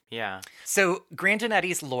evening. Yeah. So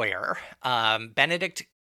Grandinetti's lawyer, Benedict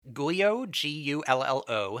Guglio,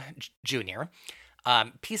 Gullo Jr.,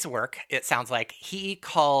 piece of work, it sounds like. He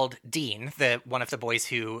called Dean, one of the boys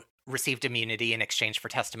who received immunity in exchange for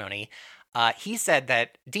testimony. He said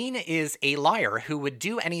that Dean is a liar who would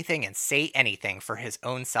do anything and say anything for his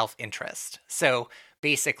own self-interest. So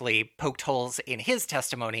basically poked holes in his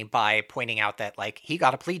testimony by pointing out that, like, he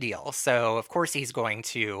got a plea deal. So of course he's going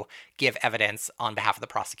to give evidence on behalf of the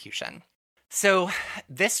prosecution. So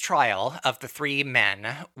this trial of the 3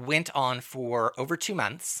 men went on for over 2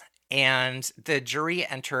 months. And the jury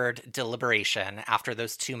entered deliberation after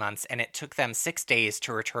those 2 months, and it took them 6 days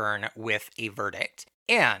to return with a verdict.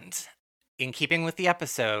 And in keeping with the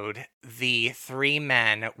episode, the 3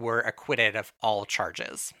 men were acquitted of all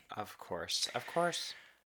charges. Of course. Of course.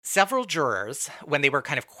 Several jurors, when they were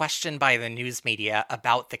kind of questioned by the news media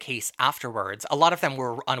about the case afterwards, a lot of them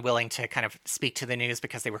were unwilling to kind of speak to the news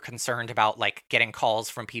because they were concerned about, like, getting calls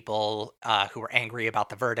from people who were angry about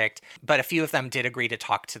the verdict. But a few of them did agree to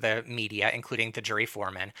talk to the media, including the jury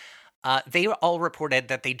foreman. They all reported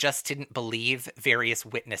that they just didn't believe various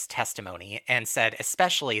witness testimony, and said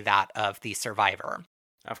especially that of the survivor.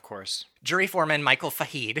 Of course. Jury foreman Michael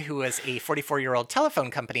Fahid, who was a 44-year-old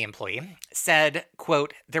telephone company employee, said,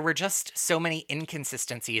 quote, "There were just so many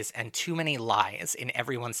inconsistencies and too many lies in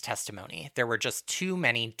everyone's testimony. There were just too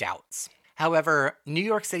many doubts." However, New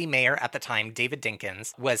York City mayor at the time, David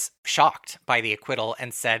Dinkins, was shocked by the acquittal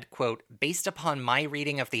and said, quote, "Based upon my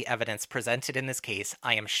reading of the evidence presented in this case,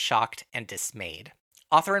 I am shocked and dismayed."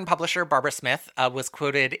 Author and publisher Barbara Smith was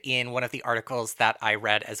quoted in one of the articles that I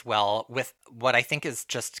read as well with what I think is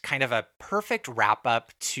just kind of a perfect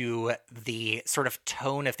wrap-up to the sort of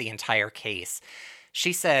tone of the entire case.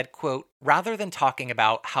 She said, quote, "Rather than talking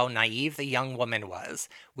about how naive the young woman was,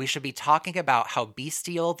 we should be talking about how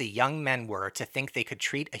bestial the young men were to think they could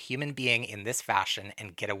treat a human being in this fashion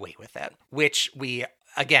and get away with it." Which we,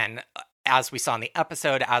 again, as we saw in the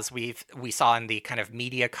episode, as we saw in the kind of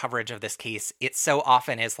media coverage of this case, it so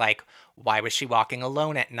often is like, why was she walking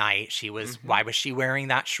alone at night? Why was she wearing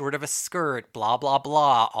that short of a skirt? Blah, blah,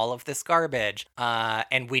 blah, all of this garbage.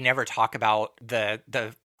 And we never talk about the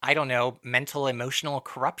I don't know, mental, emotional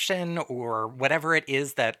corruption or whatever it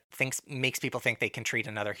is that makes people think they can treat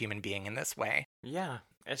another human being in this way. Yeah,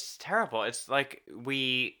 it's terrible. It's like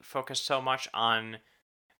we focus so much on...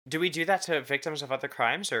 Do we do that to victims of other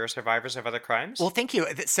crimes or survivors of other crimes? Well, thank you.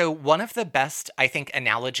 So one of the best, I think,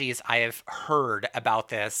 analogies I have heard about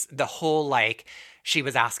this, the whole, like, she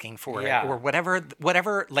was asking for it or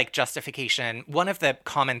whatever, like, justification. One of the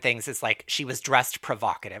common things is, like, she was dressed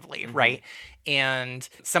provocatively, right? And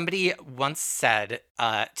somebody once said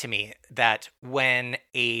to me that when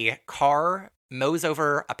a car mows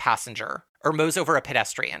over a passenger or mows over a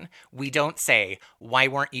pedestrian, we don't say, "Why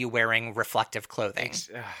weren't you wearing reflective clothing?"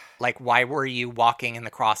 Like, "Why were you walking in the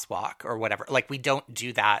crosswalk?" or whatever. Like, we don't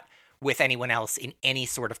do that with anyone else in any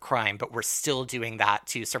sort of crime, but we're still doing that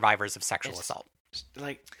to survivors of sexual assault.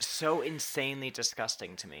 Like, so insanely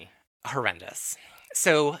disgusting to me. Horrendous.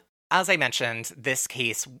 So, as I mentioned, this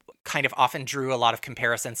case kind of often drew a lot of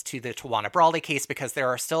comparisons to the Tawana Brawley case because there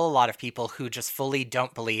are still a lot of people who just fully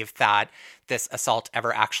don't believe that this assault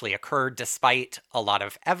ever actually occurred, despite a lot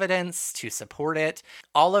of evidence to support it.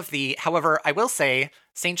 However, I will say,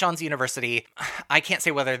 St. John's University, I can't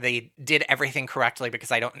say whether they did everything correctly because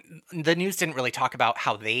the news didn't really talk about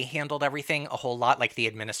how they handled everything a whole lot, like the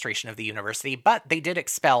administration of the university, but they did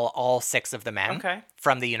expel all 6 of the men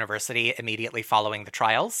from the university immediately following the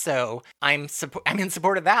trials. So I'm in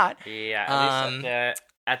support of that. Yeah, at least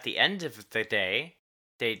at the end of the day,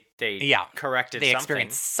 they corrected something. They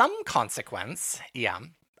experienced some consequence, yeah.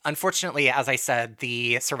 Unfortunately, as I said,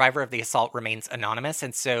 the survivor of the assault remains anonymous,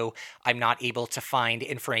 and so I'm not able to find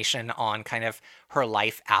information on kind of her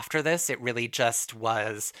life after this. It really just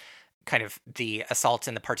was kind of the assault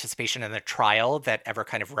and the participation in the trial that ever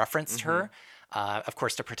kind of referenced her, of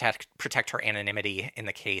course, to protect her anonymity in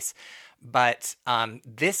the case. But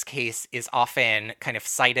this case is often kind of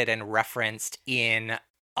cited and referenced in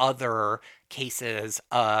other cases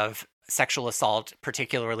of sexual assault,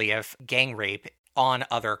 particularly of gang rape, on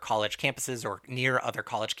other college campuses or near other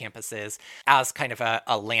college campuses as kind of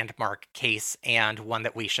a landmark case, and one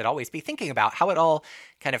that we should always be thinking about how it all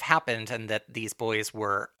kind of happened and that these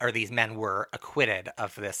men were acquitted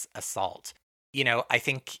of this assault. You know, I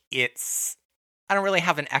think I don't really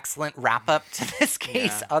have an excellent wrap up to this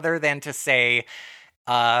case other than to say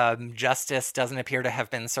justice doesn't appear to have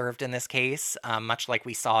been served in this case, much like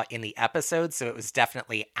we saw in the episode. So it was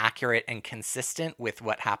definitely accurate and consistent with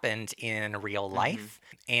what happened in real life.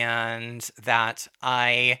 And that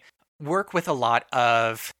I work with a lot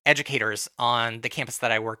of educators on the campus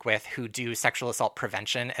that I work with who do sexual assault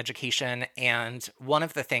prevention education. And one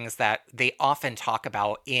of the things that they often talk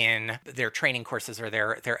about in their training courses or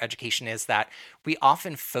their education is that we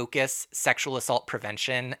often focus sexual assault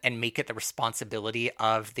prevention and make it the responsibility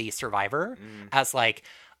of the survivor as like,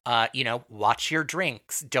 watch your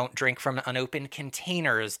drinks. Don't drink from unopened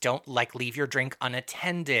containers. Don't leave your drink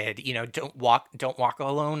unattended. Don't walk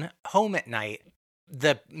alone home at night.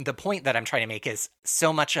 The point that I'm trying to make is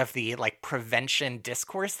so much of the prevention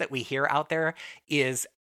discourse that we hear out there is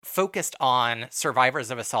focused on survivors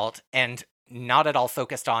of assault and not at all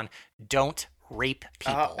focused on don't rape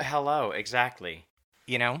people. Hello, exactly.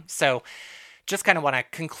 So just kind of want to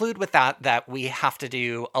conclude with that we have to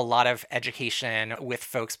do a lot of education with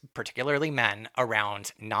folks, particularly men,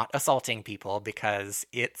 around not assaulting people because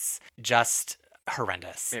it's just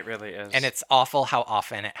horrendous. It really is. And it's awful how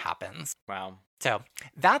often it happens. Wow. So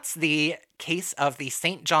that's the case of the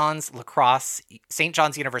St. John's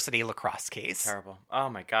University lacrosse case. Terrible. Oh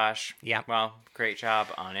my gosh. Yeah. Well, great job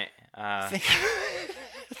on it.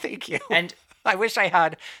 Thank you. And I wish I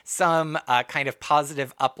had some kind of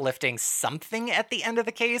positive, uplifting something at the end of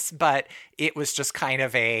the case, but it was just kind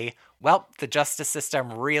of the justice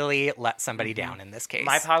system really let somebody down in this case.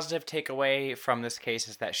 My positive takeaway from this case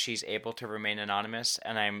is that she's able to remain anonymous,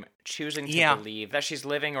 and I'm choosing to believe that she's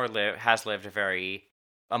living or has lived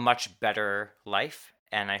a much better life,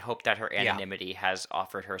 and I hope that her anonymity has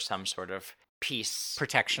offered her some sort of peace.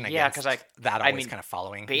 Protection against that always kind of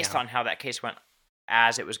following. Based on how that case went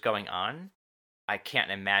as it was going on, I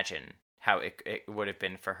can't imagine how it would have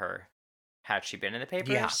been for her had she been in the papers.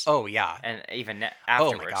 Yeah. Oh, yeah. And even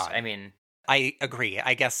afterwards. Oh, my God. I mean, I agree.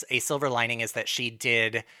 I guess a silver lining is that she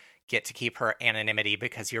did get to keep her anonymity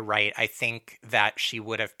because you're right. I think that she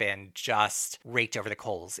would have been just raked over the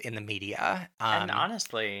coals in the media. And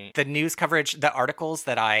honestly, the news coverage, the articles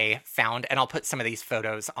that I found, and I'll put some of these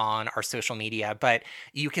photos on our social media, but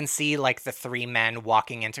you can see the three men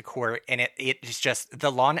walking into court, and it's just the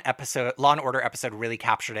Law and Order episode really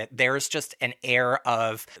captured it. There's just an air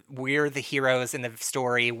of we're the heroes in the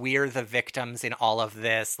story, we're the victims in all of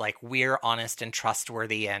this, we're honest and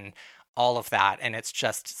trustworthy and all of that, and it's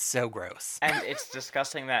just so gross. And it's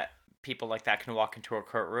disgusting that people like that can walk into a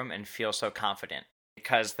courtroom and feel so confident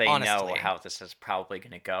because they know how this is probably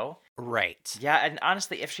going to go. Right. Yeah, and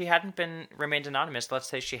honestly, if she hadn't remained anonymous, let's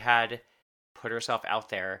say she had put herself out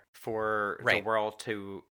there for the world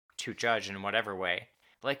to judge in whatever way,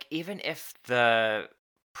 even if the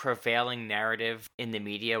prevailing narrative in the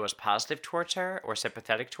media was positive towards her or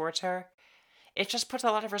sympathetic towards her, it just puts a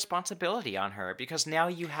lot of responsibility on her because now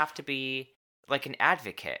you have to be an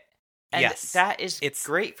advocate. And that is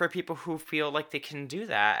great for people who feel like they can do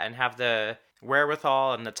that and have the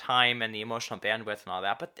wherewithal and the time and the emotional bandwidth and all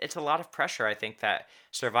that. But it's a lot of pressure, I think, that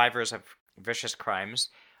survivors of vicious crimes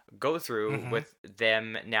go through with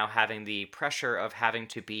them now having the pressure of having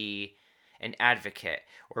to be an advocate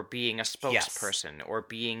or being a spokesperson or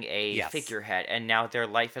being a figurehead, and now their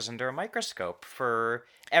life is under a microscope for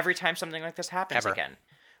every time something like this happens again.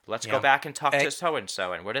 Let's go back and talk to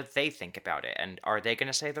so-and-so, and what do they think about it? And are they going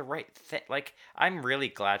to say the right thing? I'm really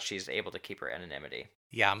glad she's able to keep her anonymity.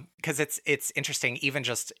 Yeah, because it's interesting, even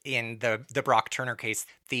just in the Brock Turner case,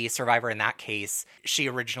 the survivor in that case, she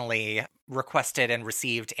originally requested and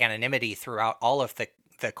received anonymity throughout all of the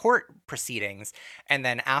court proceedings, and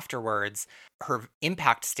then afterwards her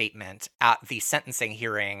impact statement at the sentencing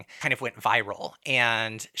hearing kind of went viral,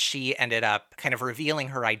 and she ended up kind of revealing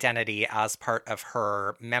her identity as part of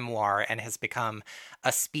her memoir and has become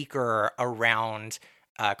a speaker around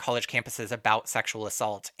college campuses about sexual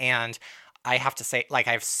assault. And I have to say, like,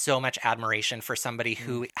 I have so much admiration for somebody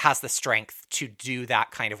who has the strength to do that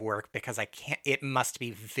kind of work, because it must be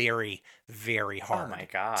very, very hard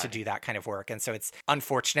to do that kind of work. And so it's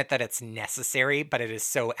unfortunate that it's necessary, but it is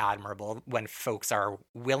so admirable when folks are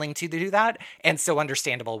willing to do that, and so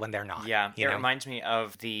understandable when they're not. Yeah, it reminds me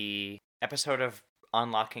of the episode of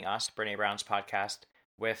Unlocking Us, Brene Brown's podcast,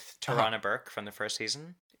 with Tarana Burke from the first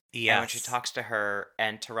season. Yeah. And when she talks to her,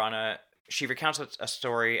 and Tarana, she recounts a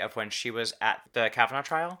story of when she was at the Kavanaugh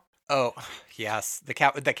trial. Oh, yes. The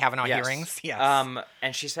Kavanaugh hearings. Yes.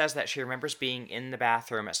 And she says that she remembers being in the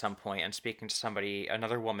bathroom at some point and speaking to somebody,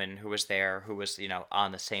 another woman who was there, who was,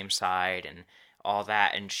 on the same side and all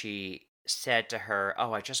that. And she said to her,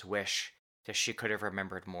 "Oh, I just wish that she could have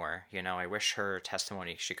remembered more. I wish her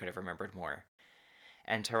testimony, she could have remembered more."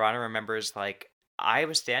 And Tarana remembers, like, I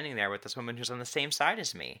was standing there with this woman who's on the same side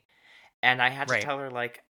as me. And I had to tell her,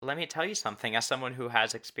 like, let me tell you something, as someone who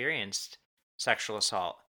has experienced sexual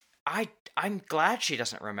assault, I'm glad she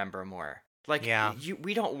doesn't remember more. Like,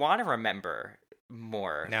 we don't want to remember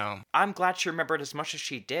more. No. I'm glad she remembered as much as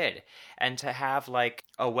she did. And to have, like,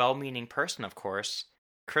 a well-meaning person, of course,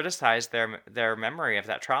 criticize their memory of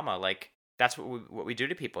that trauma, like, that's what we do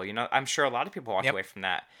to people. I'm sure a lot of people walk away from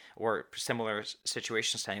that, or similar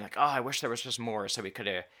situations, saying, like, oh, I wish there was just more so we could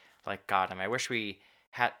have, like, got him. I wish we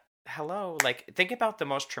had... Hello, like, think about the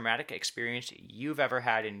most traumatic experience you've ever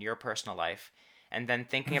had in your personal life, and then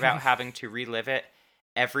thinking about having to relive it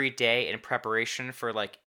every day in preparation for,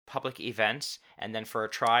 like, public events, and then for a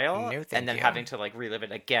trial, and then having to, like, relive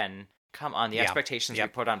it again. Come on, the expectations we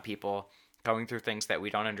put on people going through things that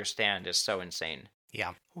we don't understand is so insane.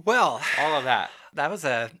 Yeah. Well, all of that. That was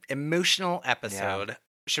a emotional episode. Yeah.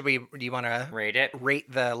 Do you want to rate it? Rate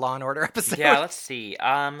the Law and Order episode? Yeah, let's see.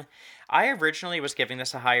 I originally was giving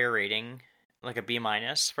this a higher rating, like a B-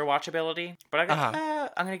 for watchability, but I'm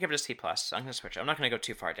going to give it a C+. I'm going to switch. I'm not going to go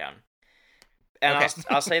too far down. And okay.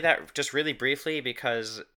 I'll say that just really briefly,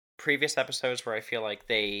 because previous episodes where I feel like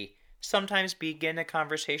they sometimes begin a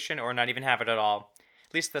conversation or not even have it at all,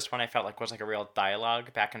 at least this one I felt like was like a real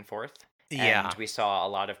dialogue back and forth. Yeah. And we saw a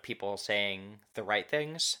lot of people saying the right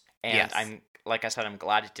things. And like I said, I'm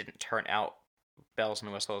glad it didn't turn out bells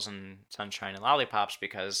and whistles and sunshine and lollipops,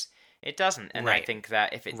 because it doesn't. And I think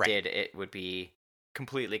that if it did, it would be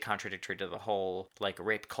completely contradictory to the whole, like,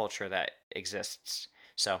 rape culture that exists.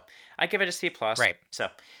 So I give it a C+. Right. So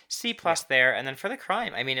C+ there. And then for the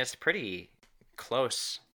crime, I mean, it's pretty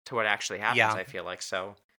close to what actually happens, I feel like.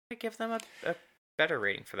 So I give them a better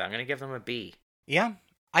rating for that. I'm going to give them a B. Yeah.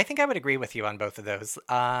 I think I would agree with you on both of those.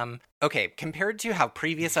 Okay, compared to how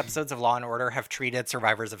previous episodes of Law & Order have treated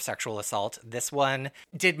survivors of sexual assault, this one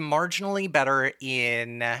did marginally better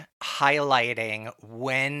in highlighting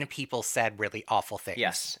when people said really awful things.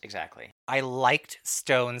 Yes, exactly. I liked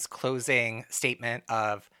Stone's closing statement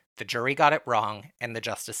of, the jury got it wrong and the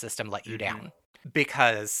justice system let you down.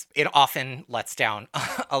 Because it often lets down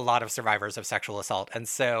a lot of survivors of sexual assault. And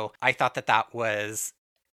so I thought that was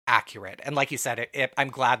accurate. And like you said, I'm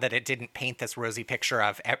glad that it didn't paint this rosy picture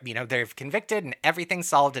of, they've convicted and everything's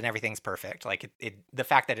solved and everything's perfect. Like, the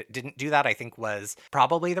fact that it didn't do that, I think, was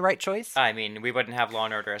probably the right choice. I mean, we wouldn't have Law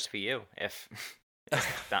 & Order SVU if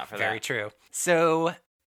not for that. Very true. So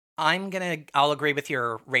I'll agree with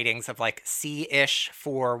your ratings of, like, C-ish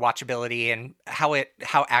for watchability and how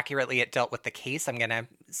accurately it dealt with the case. I'm gonna,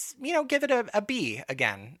 give it a B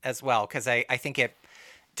again as well, because I think it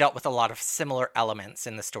dealt with a lot of similar elements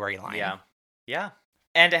in the storyline. Yeah.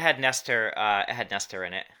 And it had Nestor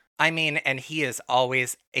in it. I mean, and he is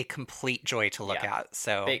always a complete joy to look at.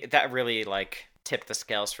 So that really, like, tipped the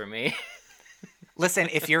scales for me. Listen,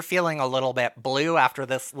 if you're feeling a little bit blue after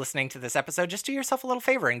listening to this episode, just do yourself a little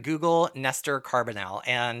favor and Google Nestor Carbonell,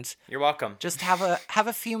 and you're welcome. Just have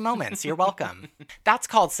a few moments. You're welcome. That's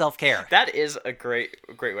called self-care. That is a great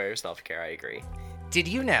way of self-care. I agree. Did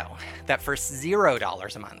you know that for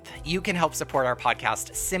 $0 a month, you can help support our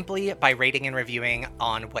podcast simply by rating and reviewing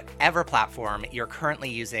on whatever platform you're currently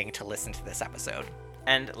using to listen to this episode?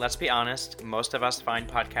 And let's be honest, most of us find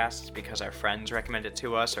podcasts because our friends recommend it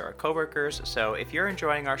to us or our coworkers, so if you're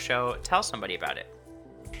enjoying our show, tell somebody about it.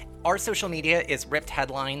 Our social media is Ripped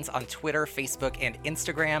Headlines on Twitter, Facebook, and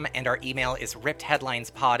Instagram, and our email is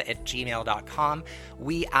rippedheadlinespod@gmail.com.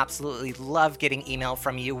 We absolutely love getting email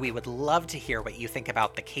from you. We would love to hear what you think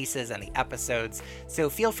about the cases and the episodes, so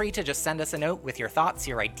feel free to just send us a note with your thoughts,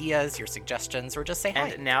 your ideas, your suggestions, or just say hi.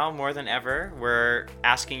 And now, more than ever, we're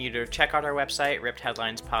asking you to check out our website,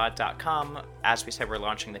 rippedheadlinespod.com. As we said, we're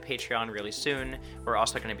launching the Patreon really soon. We're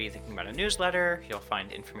also going to be thinking about a newsletter. You'll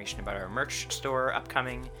find information about our merch store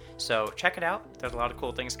upcoming. So check it out. There's a lot of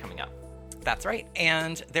cool things coming up. That's right.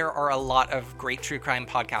 And there are a lot of great true crime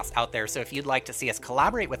podcasts out there. So if you'd like to see us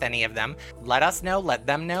collaborate with any of them, let us know, let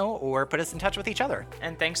them know, or put us in touch with each other.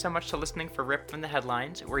 And thanks so much for listening for Ripped from the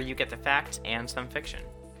Headlines, where you get the facts and some fiction.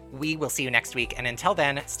 We will see you next week. And until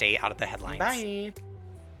then, stay out of the headlines. Bye.